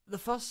the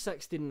first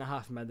 16 and a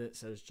half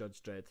minutes is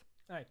Judge Dredd.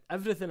 Aye.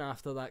 Everything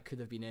after that could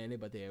have been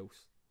anybody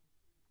else.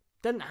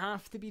 Didn't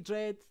have to be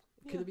Dredd.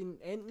 Could have been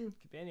anything.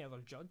 Could be any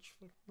other judge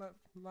for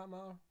that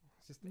matter.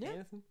 It's just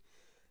anything.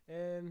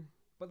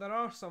 But there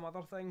are some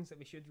other things that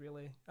we should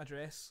really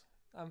address,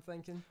 I'm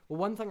thinking. Well,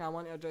 one thing I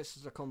want to address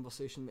is a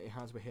conversation that he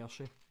has with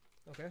Hershey.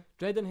 Okay.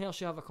 Dredd and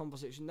Hershey have a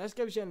conversation. This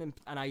gives you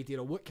an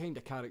idea of what kind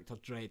of character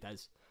Dredd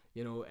is.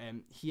 You know,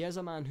 he is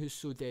a man who's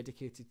so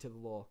dedicated to the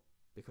law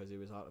because he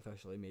was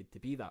artificially made to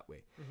be that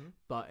way. Mm-hmm.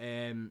 But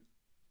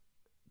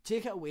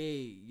take it away,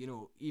 you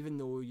know, even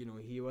though, you know,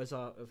 he was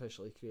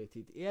artificially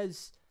created, he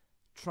is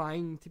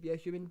trying to be a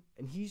human,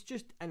 and he's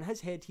just, in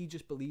his head, he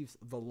just believes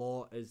the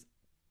law is,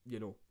 you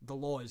know, the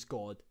law is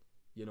God,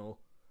 you know,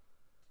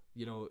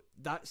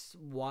 that's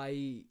why,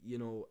 you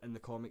know, in the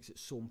comics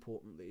it's so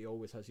important that he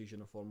always has his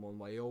uniform on,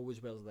 why he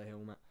always wears the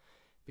helmet,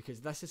 because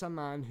this is a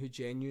man who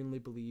genuinely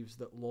believes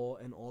that law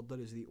and order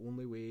is the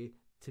only way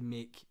to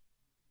make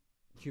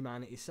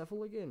humanity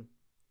civil again.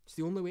 It's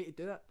the only way to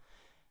do it.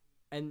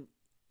 And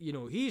you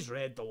know, he's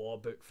read the law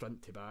book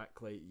front to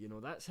back, like, you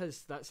know, that's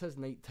his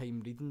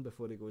nighttime reading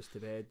before he goes to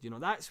bed. You know,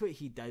 that's what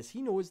he does.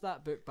 He knows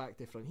that book back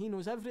to front. He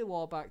knows every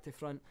law back to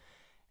front.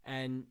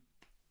 And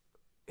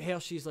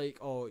Hershey's like,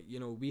 oh, you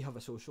know, we have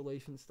a social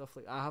life and stuff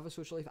like that. I have a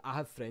social life. I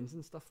have friends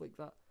and stuff like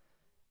that.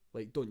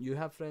 Like, don't you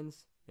have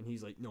friends? And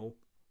he's like, no.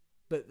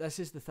 But this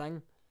is the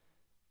thing.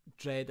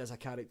 Dredd is a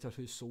character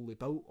who's solely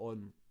built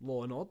on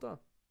law and order.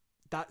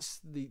 That's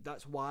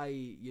why,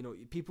 you know,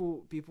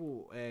 people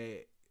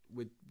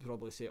would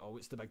probably say, oh,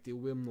 what's the big deal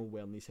with him not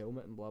wearing his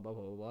helmet and blah blah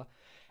blah blah.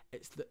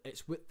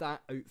 It's what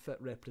that outfit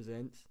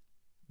represents,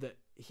 that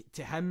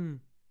to him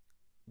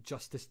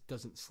justice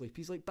doesn't sleep.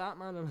 He's like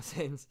Batman in a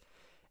sense.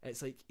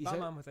 It's like he's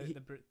Batman without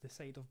the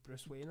side of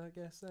Bruce Wayne, I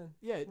guess. Then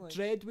yeah, like,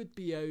 Dredd would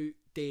be out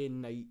day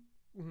and night,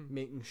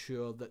 making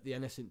sure that the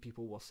innocent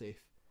people were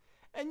safe.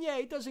 And yeah,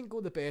 he doesn't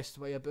go the best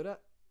way about it.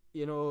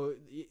 You know,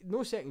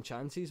 no second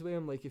chances with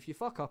him. Like, if you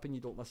fuck up and you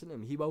don't listen to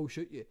him, he will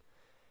shoot you.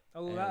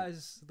 Oh, that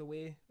is the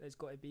way it's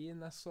got to be in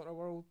this sort of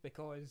world,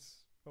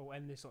 because, well,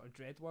 in the sort of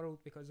Dredd world,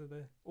 because of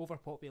the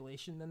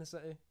overpopulation in the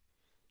city.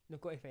 They've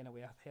got to find a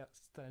way of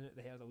thinning out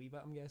the herd a wee bit,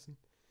 I'm guessing.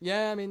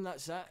 Yeah, I mean,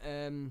 that's it.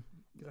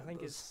 Because I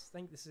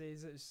think this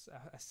says it's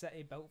a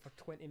city built for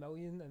 20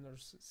 million and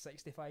there's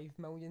 65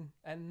 million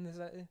in the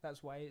city.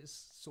 That's why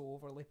it's so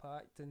overly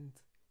packed and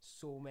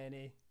so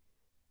many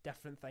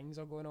different things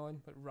are going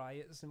on, like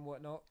riots and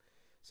whatnot.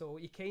 So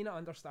you kind of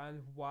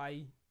understand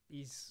why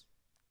he's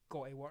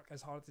got to work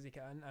as hard as he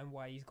can and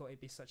why he's got to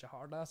be such a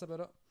hard ass about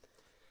it.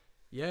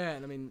 Yeah,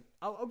 and I mean,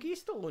 I'll give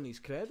Stallone his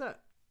credit.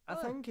 I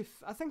think if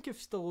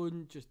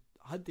Stallone just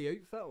had the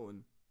outfit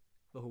on,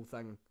 the whole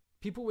thing,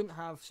 people wouldn't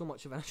have so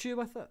much of an issue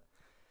with it,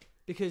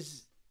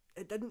 because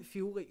it didn't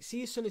feel like,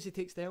 see, as soon as he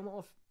takes the helmet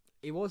off,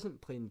 he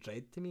wasn't playing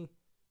Dredd to me.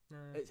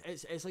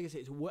 It's like I say,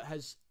 it's what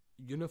his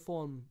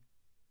uniform,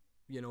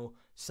 you know,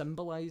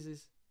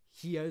 symbolises.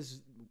 He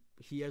is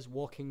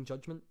walking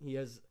judgment. He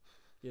is,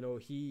 you know,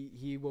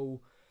 he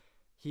will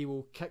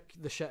kick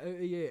the shit out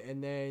of you,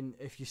 and then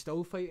if you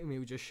still fight him,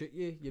 he'll just shoot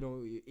you. You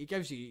know, he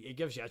gives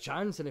you a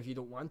chance, and if you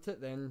don't want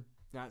it, then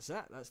that's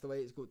it. That's the way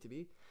it's got to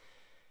be.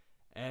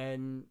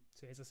 And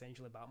so he's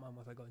essentially Batman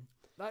with a gun.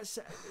 That's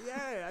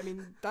yeah. I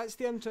mean, that's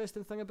the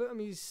interesting thing about him.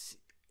 He's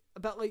a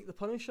bit like the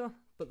Punisher,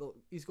 but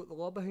he's got the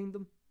law behind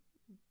him.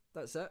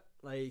 That's it.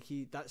 Like,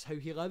 that's how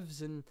he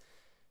lives, and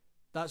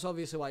that's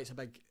obviously why it's a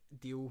big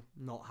deal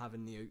not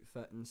having the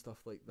outfit and stuff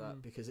like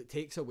that, because it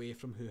takes away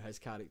from who his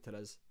character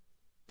is.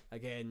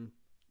 Again,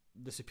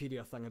 the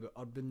superior thing about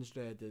Urban's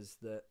Dredd is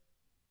that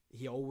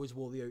he always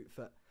wore the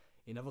outfit.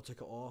 He never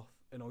took it off,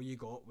 and all you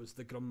got was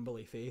the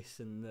grumbly face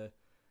and the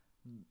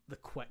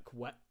quick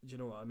wit. Do you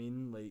know what I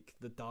mean? Like,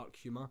 the dark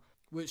humour,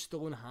 which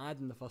Stallone had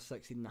in the first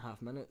 16 and a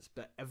half minutes,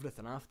 but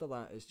everything after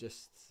that is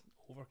just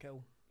overkill.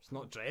 It's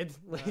not Dredd.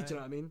 Like, do you know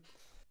what I mean?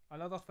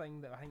 Another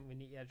thing that I think we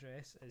need to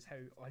address is how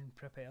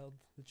unprepared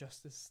the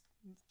Justice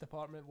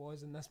Department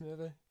was in this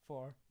movie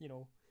for, you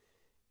know,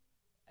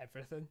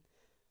 everything.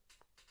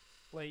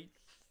 Like,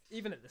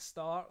 even at the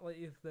start, like,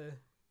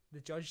 the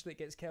judge that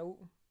gets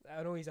killed,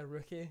 I know he's a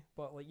rookie,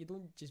 but, like, you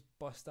don't just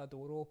bust a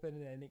door open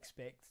and then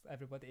expect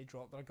everybody to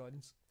drop their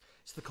guns.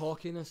 It's the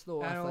cockiness,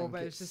 though. I know,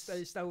 but it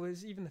still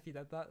is. Even if you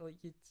did that, like,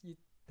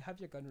 have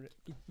your gun.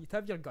 You'd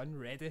have your gun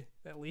ready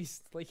at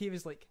least. Like he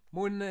was like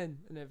moan then,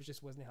 and it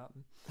just wasn't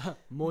happening.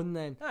 Moan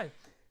then. Aye.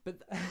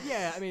 But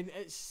yeah, I mean,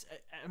 it's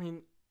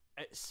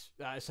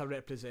a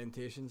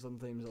representation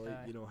sometimes, like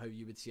Aye. you know how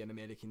you would see an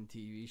American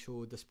TV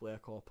show display a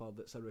copper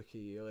that's a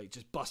rookie, like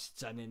just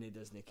busts in and he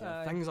doesn't care.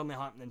 Aye. Things aren't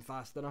happening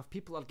fast enough.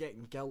 People are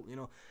getting killed. You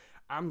know,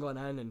 I'm going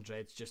in and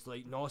Dredd's just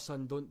like, no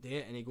son, don't do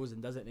it, and he goes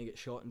and does it and he gets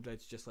shot, and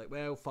Dredd's just like,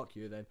 well, fuck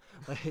you then.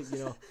 Like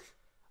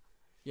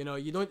you know,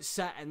 you don't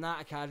sit in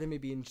that academy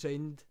being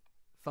trained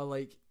for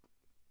like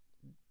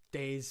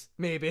days,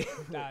 maybe.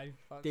 Aye,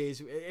 fuck.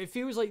 Days. It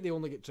feels like they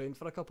only get trained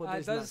for a couple of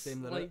days, It and does, that's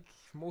them. like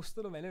most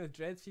of them anyway.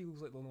 Dredd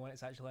feels like the only one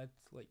that's actually had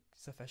like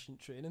sufficient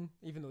training,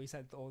 even though he's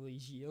had all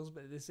these years.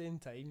 But at the same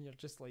time, you're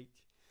just like,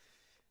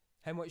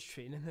 how much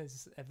training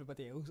has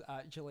everybody else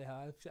actually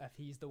had? If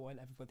he's the one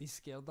everybody's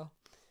scared of.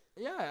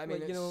 Yeah, I mean,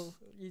 like, you know,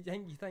 you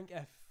think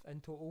if in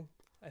total,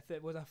 if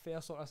it was a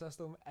fair sort of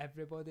system,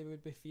 everybody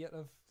would be feared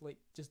of like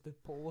just the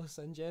police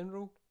in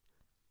general.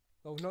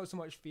 Well, not so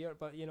much fear,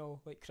 but you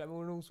know, like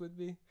criminals would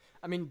be.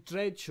 I mean,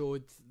 Dredd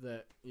showed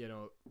that, you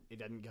know, he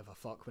didn't give a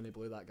fuck when he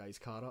blew that guy's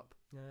car up.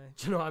 Aye.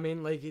 Do you know what I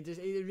mean? Like, he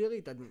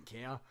really didn't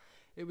care.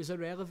 It was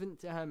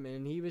irrelevant to him,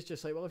 and he was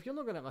just like, well, if you're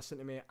not going to listen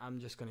to me, I'm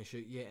just going to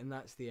shoot you, and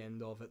that's the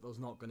end of it. There's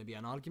not going to be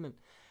an argument.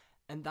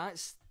 And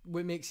that's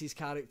what makes his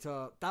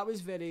character, that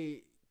was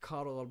very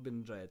Carl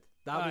Urban Dredd.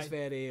 That was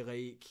very,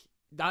 like,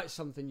 that's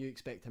something you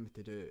expect him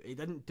to do. He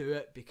didn't do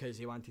it because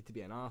he wanted to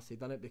be an arse. He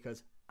done it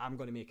because I'm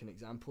going to make an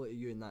example of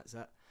you, and that's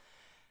it.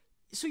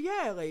 So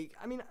yeah, like,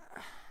 I mean,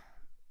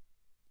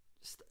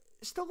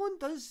 Stallone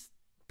does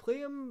play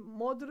him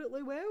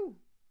moderately well,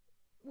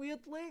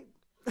 weirdly.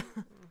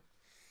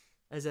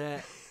 As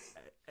a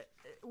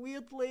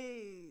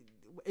weirdly,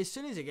 as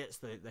soon as he gets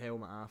the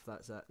helmet off,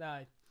 that's it.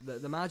 Aye.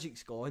 The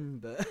magic's gone,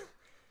 but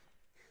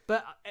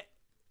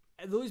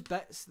those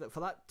bits that for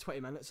that 20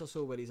 minutes or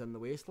so where he's in the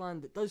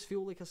wasteland, it does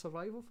feel like a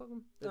survival for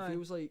him. It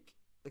feels like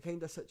the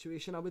kind of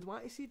situation I would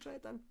want to see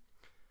Dredd in.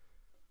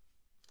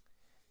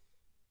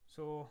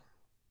 So,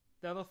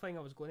 the other thing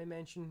I was going to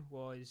mention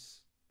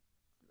was,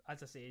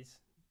 as I said,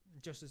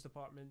 Justice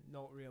Department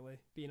not really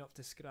being up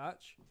to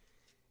scratch.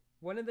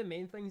 One of the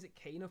main things that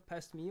kind of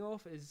pissed me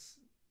off is,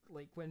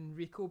 like, when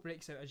Rico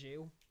breaks out of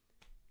jail,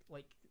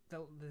 like,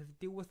 the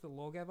deal with the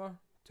Lawgiver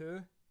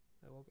too.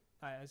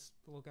 It is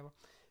the Lawgiver.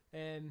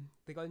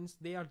 The guns,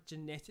 they are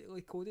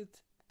genetically coded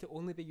to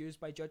only be used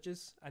by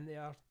judges, and they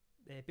are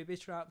booby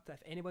trapped.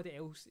 If anybody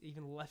else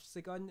even lifts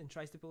the gun and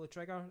tries to pull the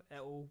trigger,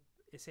 it'll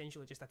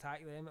essentially just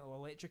attack them, it'll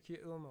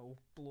electrocute them, it'll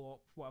blow up,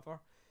 whatever.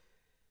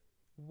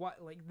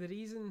 Like, the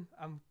reason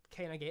I'm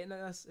kind of getting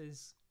at this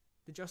is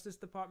the Justice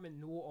Department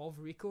know of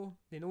Rico.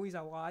 They know he's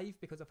alive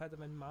because I've had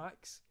him in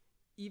Max.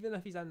 Even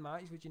if he's in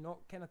Max, would you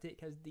not kind of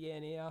take his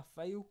DNA off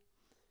file?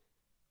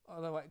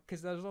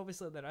 Because there's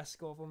obviously the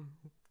risk of him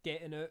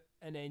getting out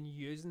and then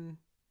using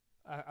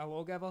a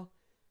lawgiver,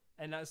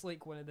 and that's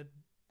like one of the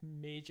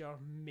major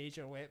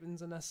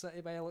weapons in this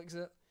city by the looks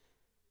of it.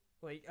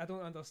 Like, I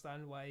don't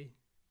understand why.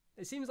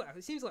 It seems like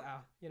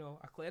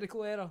a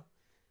clerical error,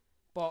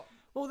 but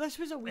well, this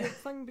was a weird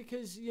thing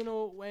because, you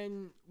know,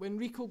 when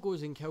Rico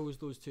goes and kills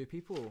those two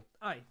people,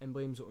 aye, and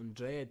blames it on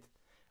Dredd,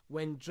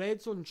 when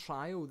Dredd's on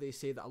trial, they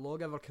say that a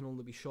lawgiver can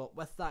only be shot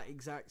with that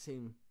exact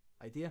same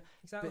idea.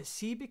 exactly. But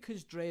see,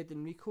 because Dredd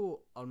and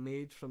Rico are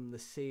made from the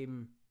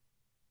same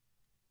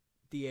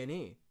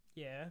DNA,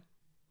 Yeah,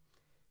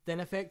 then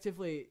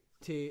effectively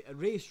to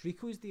erase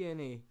Rico's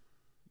DNA,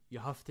 you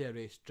have to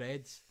erase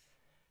Dredd's.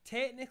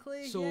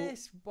 technically, So-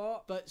 yes,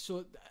 but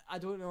So I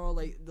don't know,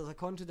 like, there's a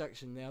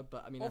contradiction there,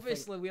 but I mean,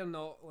 obviously we're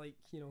not, like,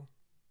 you know,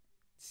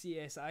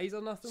 CSIs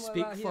or nothing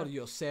speak like that for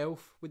here.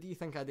 yourself. What do you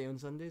think I do on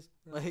Sundays?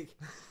 No. Like,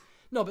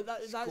 no, but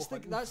Just go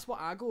hunting. that's what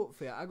I got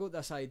for it. I got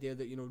this idea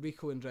that, you know,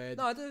 Rico and Dredd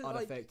No, I do, are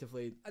like,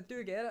 effectively I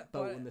do get it,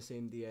 built but on the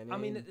same DNA. I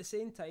mean, at the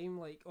same time,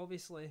 like,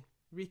 obviously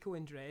Rico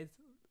and Dredd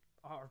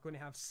are going to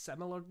have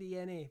similar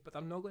DNA, but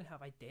they're not going to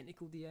have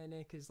identical DNA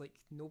because, like,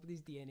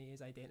 nobody's DNA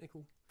is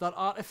identical. they're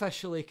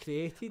artificially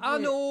created. I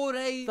mate. know,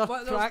 right? They're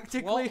but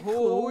practically there's plot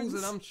holes, clones.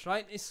 and I'm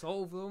trying to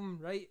solve them,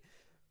 right?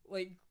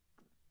 Like,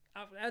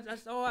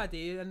 that's all I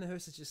do in the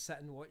house is just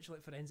sit and watch,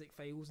 like, forensic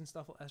files and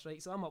stuff like this,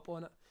 right? So I'm up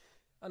on it.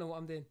 I know what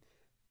I'm doing.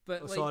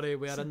 But Oh, like, sorry,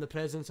 we are in the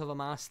presence of a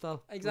master,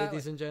 Exactly,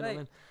 ladies and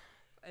gentlemen.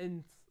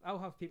 and I'll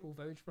have people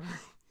vouch for me.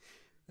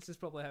 This is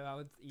probably how I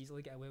would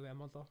easily get away with a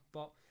murder,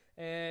 but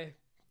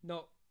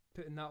not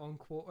putting that on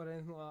quote or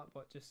anything like that,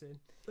 but just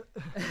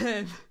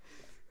saying.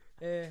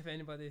 If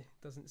anybody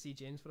doesn't see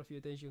James for a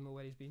few days, you'll know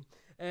where he's been.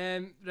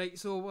 Right,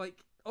 so,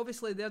 like,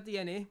 obviously their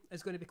DNA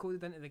is going to be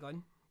coded into the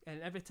gun,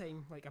 and every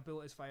time, like, a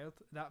bullet is fired,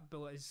 that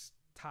bullet is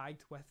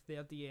tagged with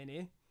their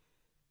DNA.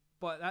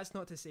 But that's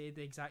not to say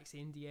the exact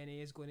same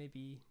DNA is going to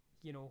be,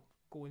 you know,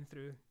 going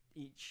through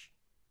each.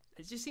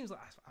 It just seems like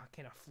a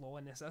kind of flaw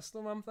in the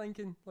system, I'm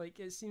thinking. Like,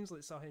 it seems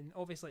like something,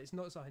 obviously it's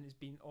not something that's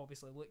been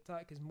obviously looked at,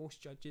 because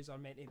most judges are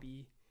meant to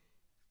be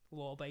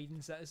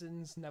law-abiding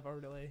citizens, never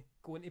really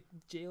going to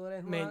jail or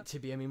anything Meant like that. to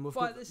be. I mean, we've But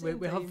got at the same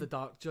we have time, the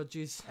dark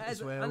judges It as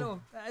is, well. I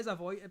know, it is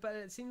but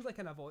it seems like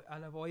an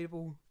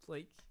unavoidable,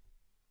 like,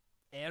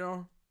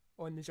 error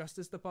on the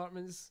Justice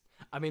Department's.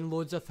 I mean,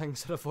 loads of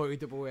things are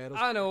avoidable errors.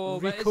 I know,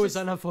 but it's Rico's just,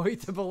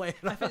 unavoidable error.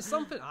 if it's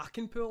something I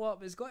can pull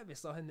up, it's got to be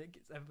something that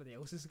everybody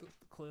else has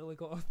clearly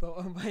got a thought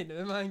on by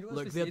now, man. Let's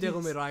Look, be they're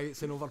dealing serious. with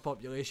riots and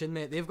overpopulation,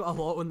 mate. They've got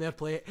a lot on their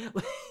plate.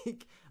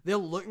 Like, they're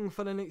looking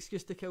for an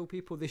excuse to kill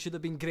people. They should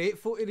have been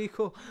grateful to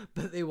Rico,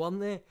 but they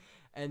weren't they?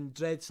 And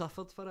Dredd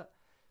suffered for it.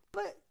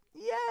 But,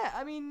 yeah,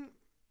 I mean,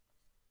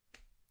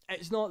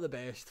 it's not the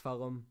best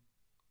film.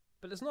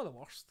 But it's not the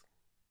worst.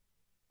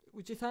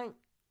 Would you think?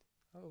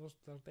 Oh,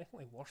 there are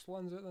definitely worse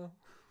ones out there.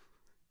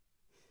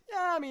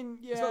 Yeah, I mean,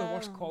 yeah. It's not the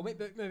worst comic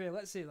book movie,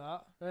 let's say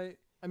that, right?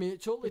 I mean,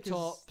 it totally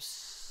Because-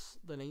 tops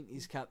the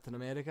 90s Captain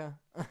America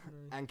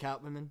and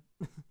Catwoman.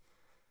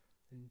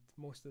 And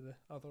most of the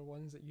other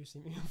ones that you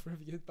seem to have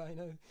reviewed by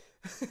now.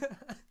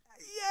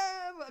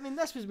 Yeah, but I mean,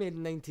 this was made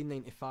in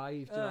 1995. Do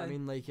you know what I Aye.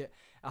 mean? Like,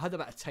 I had a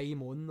bit of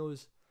time on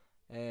those.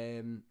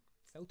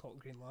 Still talk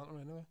Green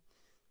Lantern anyway.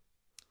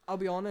 I'll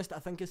be honest, I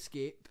think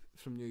Escape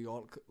from New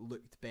York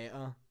looked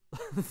better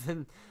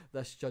than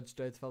this Judge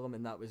Dredd film,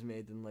 and that was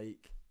made in,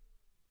 like,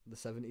 the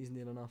 70s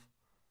near enough.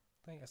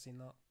 I think I've seen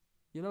that.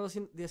 You never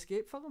seen the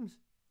Escape films?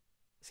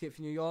 Escape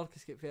from New York,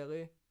 Escape from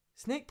LA?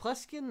 Snake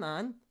Plissken,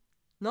 man.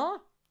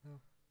 No?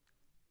 No.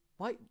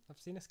 Why? I've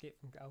seen Escape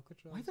from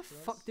Alcatraz. Why the so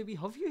fuck that's- do we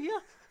have you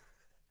here?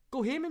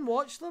 Go home and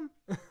watch them.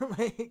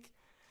 Like,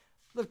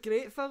 they're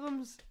great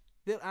films.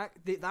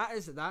 That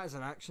is an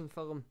action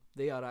film.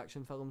 They are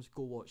action films.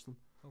 Go watch them.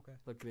 Okay.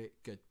 They're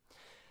great. Good.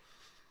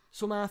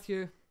 So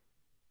Matthew,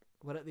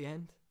 we're at the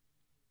end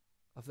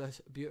of this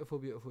beautiful,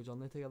 beautiful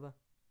journey together.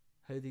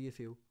 How do you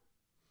feel?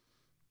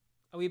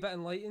 A wee bit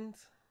enlightened.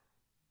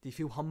 Do you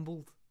feel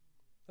humbled?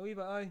 A wee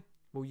bit, aye.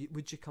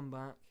 Would you come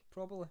back?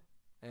 Probably.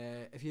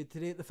 If you had to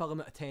rate the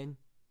film out of 10,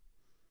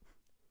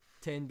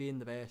 10 being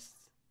the best,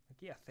 I'd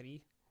give it a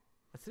 3.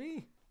 a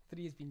 3?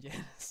 3 has been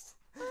generous.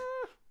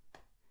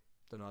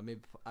 Don't know.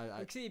 Maybe I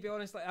Like, see, to be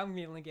honest, like, I'm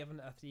mainly giving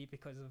it a 3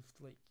 because of,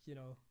 like, you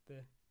know,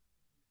 the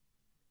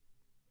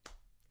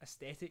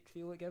aesthetic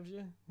feel it gives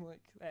you.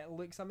 Like, it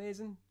looks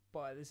amazing,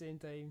 but at the same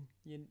time,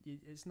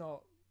 it's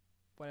not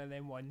one of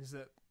them ones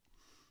that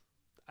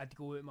I'd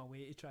go out my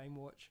way to try and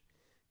watch,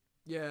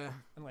 yeah.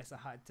 unless I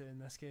had to in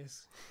this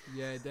case.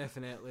 Yeah,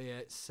 definitely.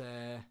 It's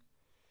a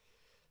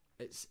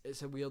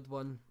weird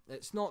one.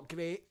 It's not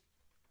great.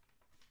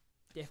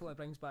 Definitely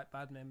brings back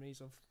bad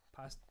memories of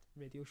past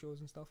radio shows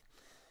and stuff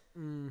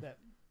that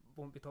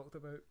won't be talked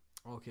about.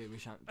 Okay, we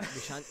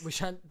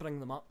shan't bring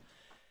them up.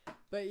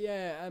 But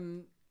yeah,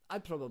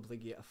 I'd probably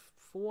get a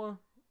 4,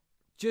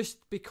 just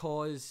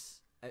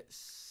because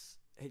it's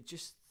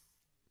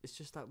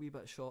just that wee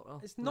bit shorter.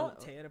 It's not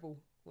terrible.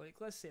 Like,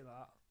 let's say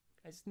that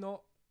it's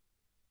not.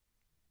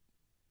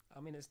 I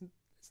mean, it's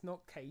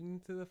not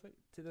kind to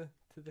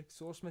the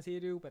source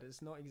material, but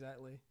it's not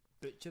exactly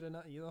butchering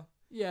it either.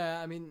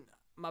 Yeah, I mean,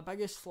 my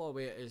biggest flaw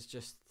with it is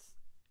just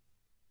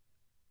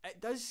it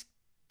does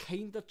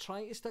kind of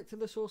try to stick to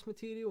the source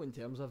material in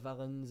terms of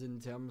villains, in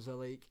terms of,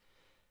 like,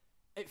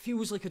 it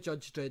feels like a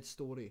Judge Dredd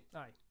story.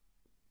 Aye.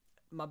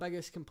 My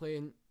biggest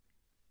complaint,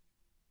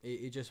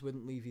 he just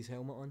wouldn't leave his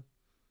helmet on,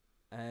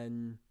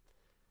 and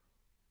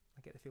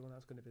I get the feeling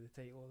that's going to be the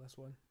title of this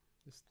one.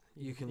 Just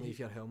you can leave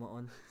your helmet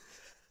on.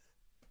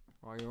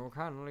 Or you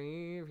can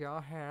leave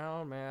your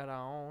helmet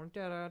on.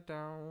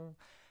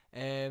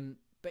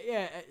 But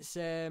yeah, it's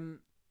and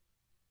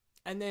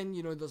then,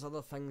 you know, there's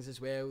other things as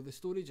well. The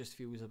story just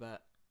feels a bit.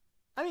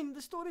 I mean,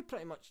 the story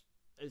pretty much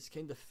is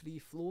kind of free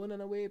flowing in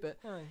a way, but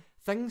Aye.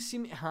 things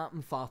seem to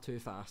happen far too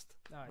fast.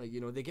 Aye. Like,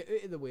 you know, they get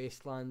out of the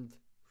wasteland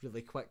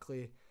really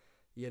quickly.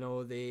 You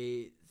know,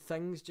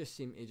 things just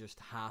seem to just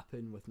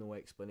happen with no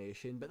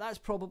explanation. But that's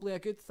probably a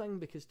good thing,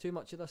 because too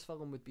much of this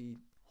film would be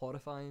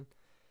horrifying.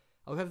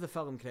 I'll give the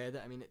film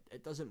credit. I mean,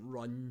 it doesn't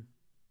run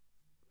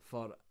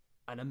for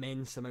an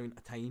immense amount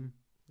of time.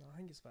 No, I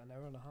think it's about an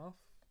hour and a half.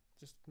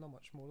 Just not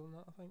much more than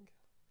that, I think.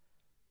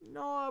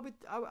 No, I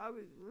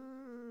would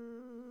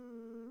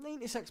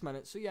 96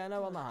 minutes. So yeah, an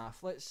hour and a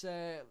half. Let's.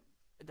 It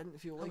didn't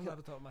feel like Off it.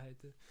 the top of my head,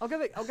 too. I'll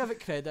give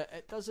it credit.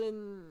 It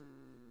doesn't.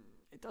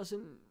 It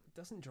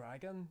doesn't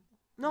drag in.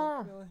 No,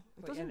 like, really. it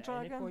Like, doesn't at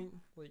drag any in. point,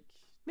 like,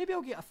 Maybe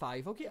I'll get a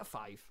 5. I'll get a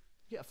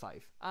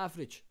 5.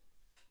 Average.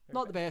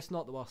 Not the best,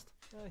 not the worst.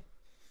 Aye.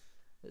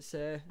 It's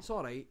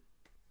all right.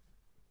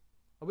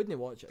 I wouldn't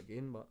watch it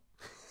again, but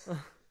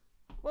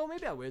well,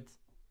 maybe I would.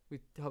 We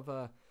have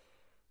a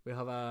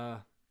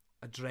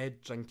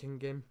Dredd drinking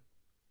game.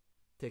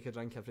 Take a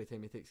drink every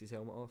time he takes his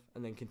helmet off,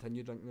 and then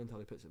continue drinking until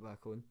he puts it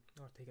back on.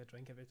 Or take a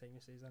drink every time he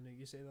says, I knew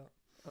you say that.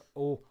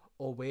 Oh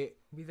wait.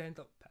 We'd end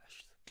up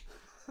pissed.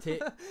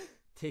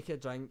 Take a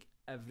drink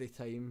every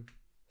time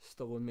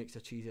Stallone makes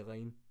a cheesy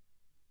line.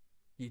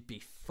 You'd be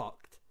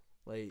fucked.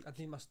 Like, I'd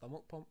need my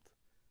stomach pumped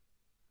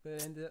by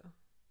the end of it.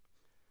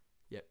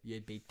 yep,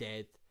 you'd be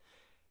dead.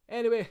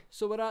 Anyway,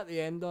 so we're at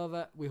the end of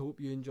it. We hope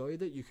you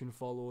enjoyed it. You can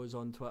follow us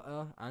on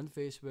Twitter and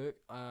Facebook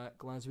at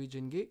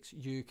Glaswegian Geeks.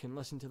 You can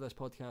listen to this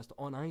podcast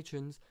on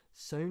iTunes,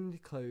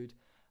 SoundCloud,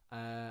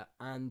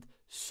 and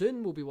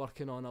soon we'll be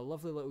working on a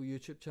lovely little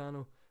YouTube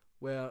channel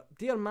where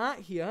dear Matt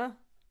here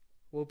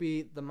will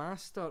be the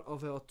master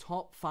of our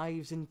top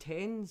 5s and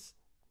 10s.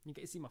 You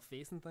get to see my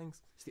face and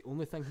things. It's the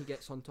only thing he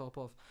gets on top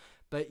of.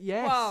 But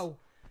yes. Wow.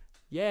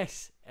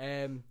 Yes.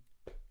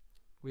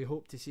 We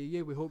hope to see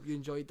you. We hope you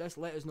enjoyed this.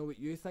 Let us know what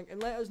you think.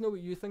 And let us know what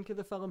you think of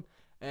the film.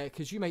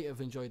 Because you might have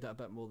enjoyed it a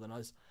bit more than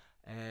us.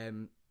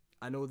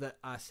 I know that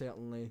I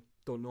certainly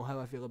don't know how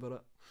I feel about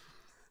it.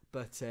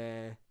 But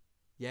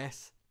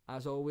yes,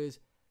 as always,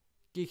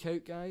 geek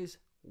out, guys.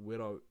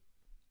 We're out.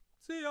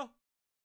 See ya.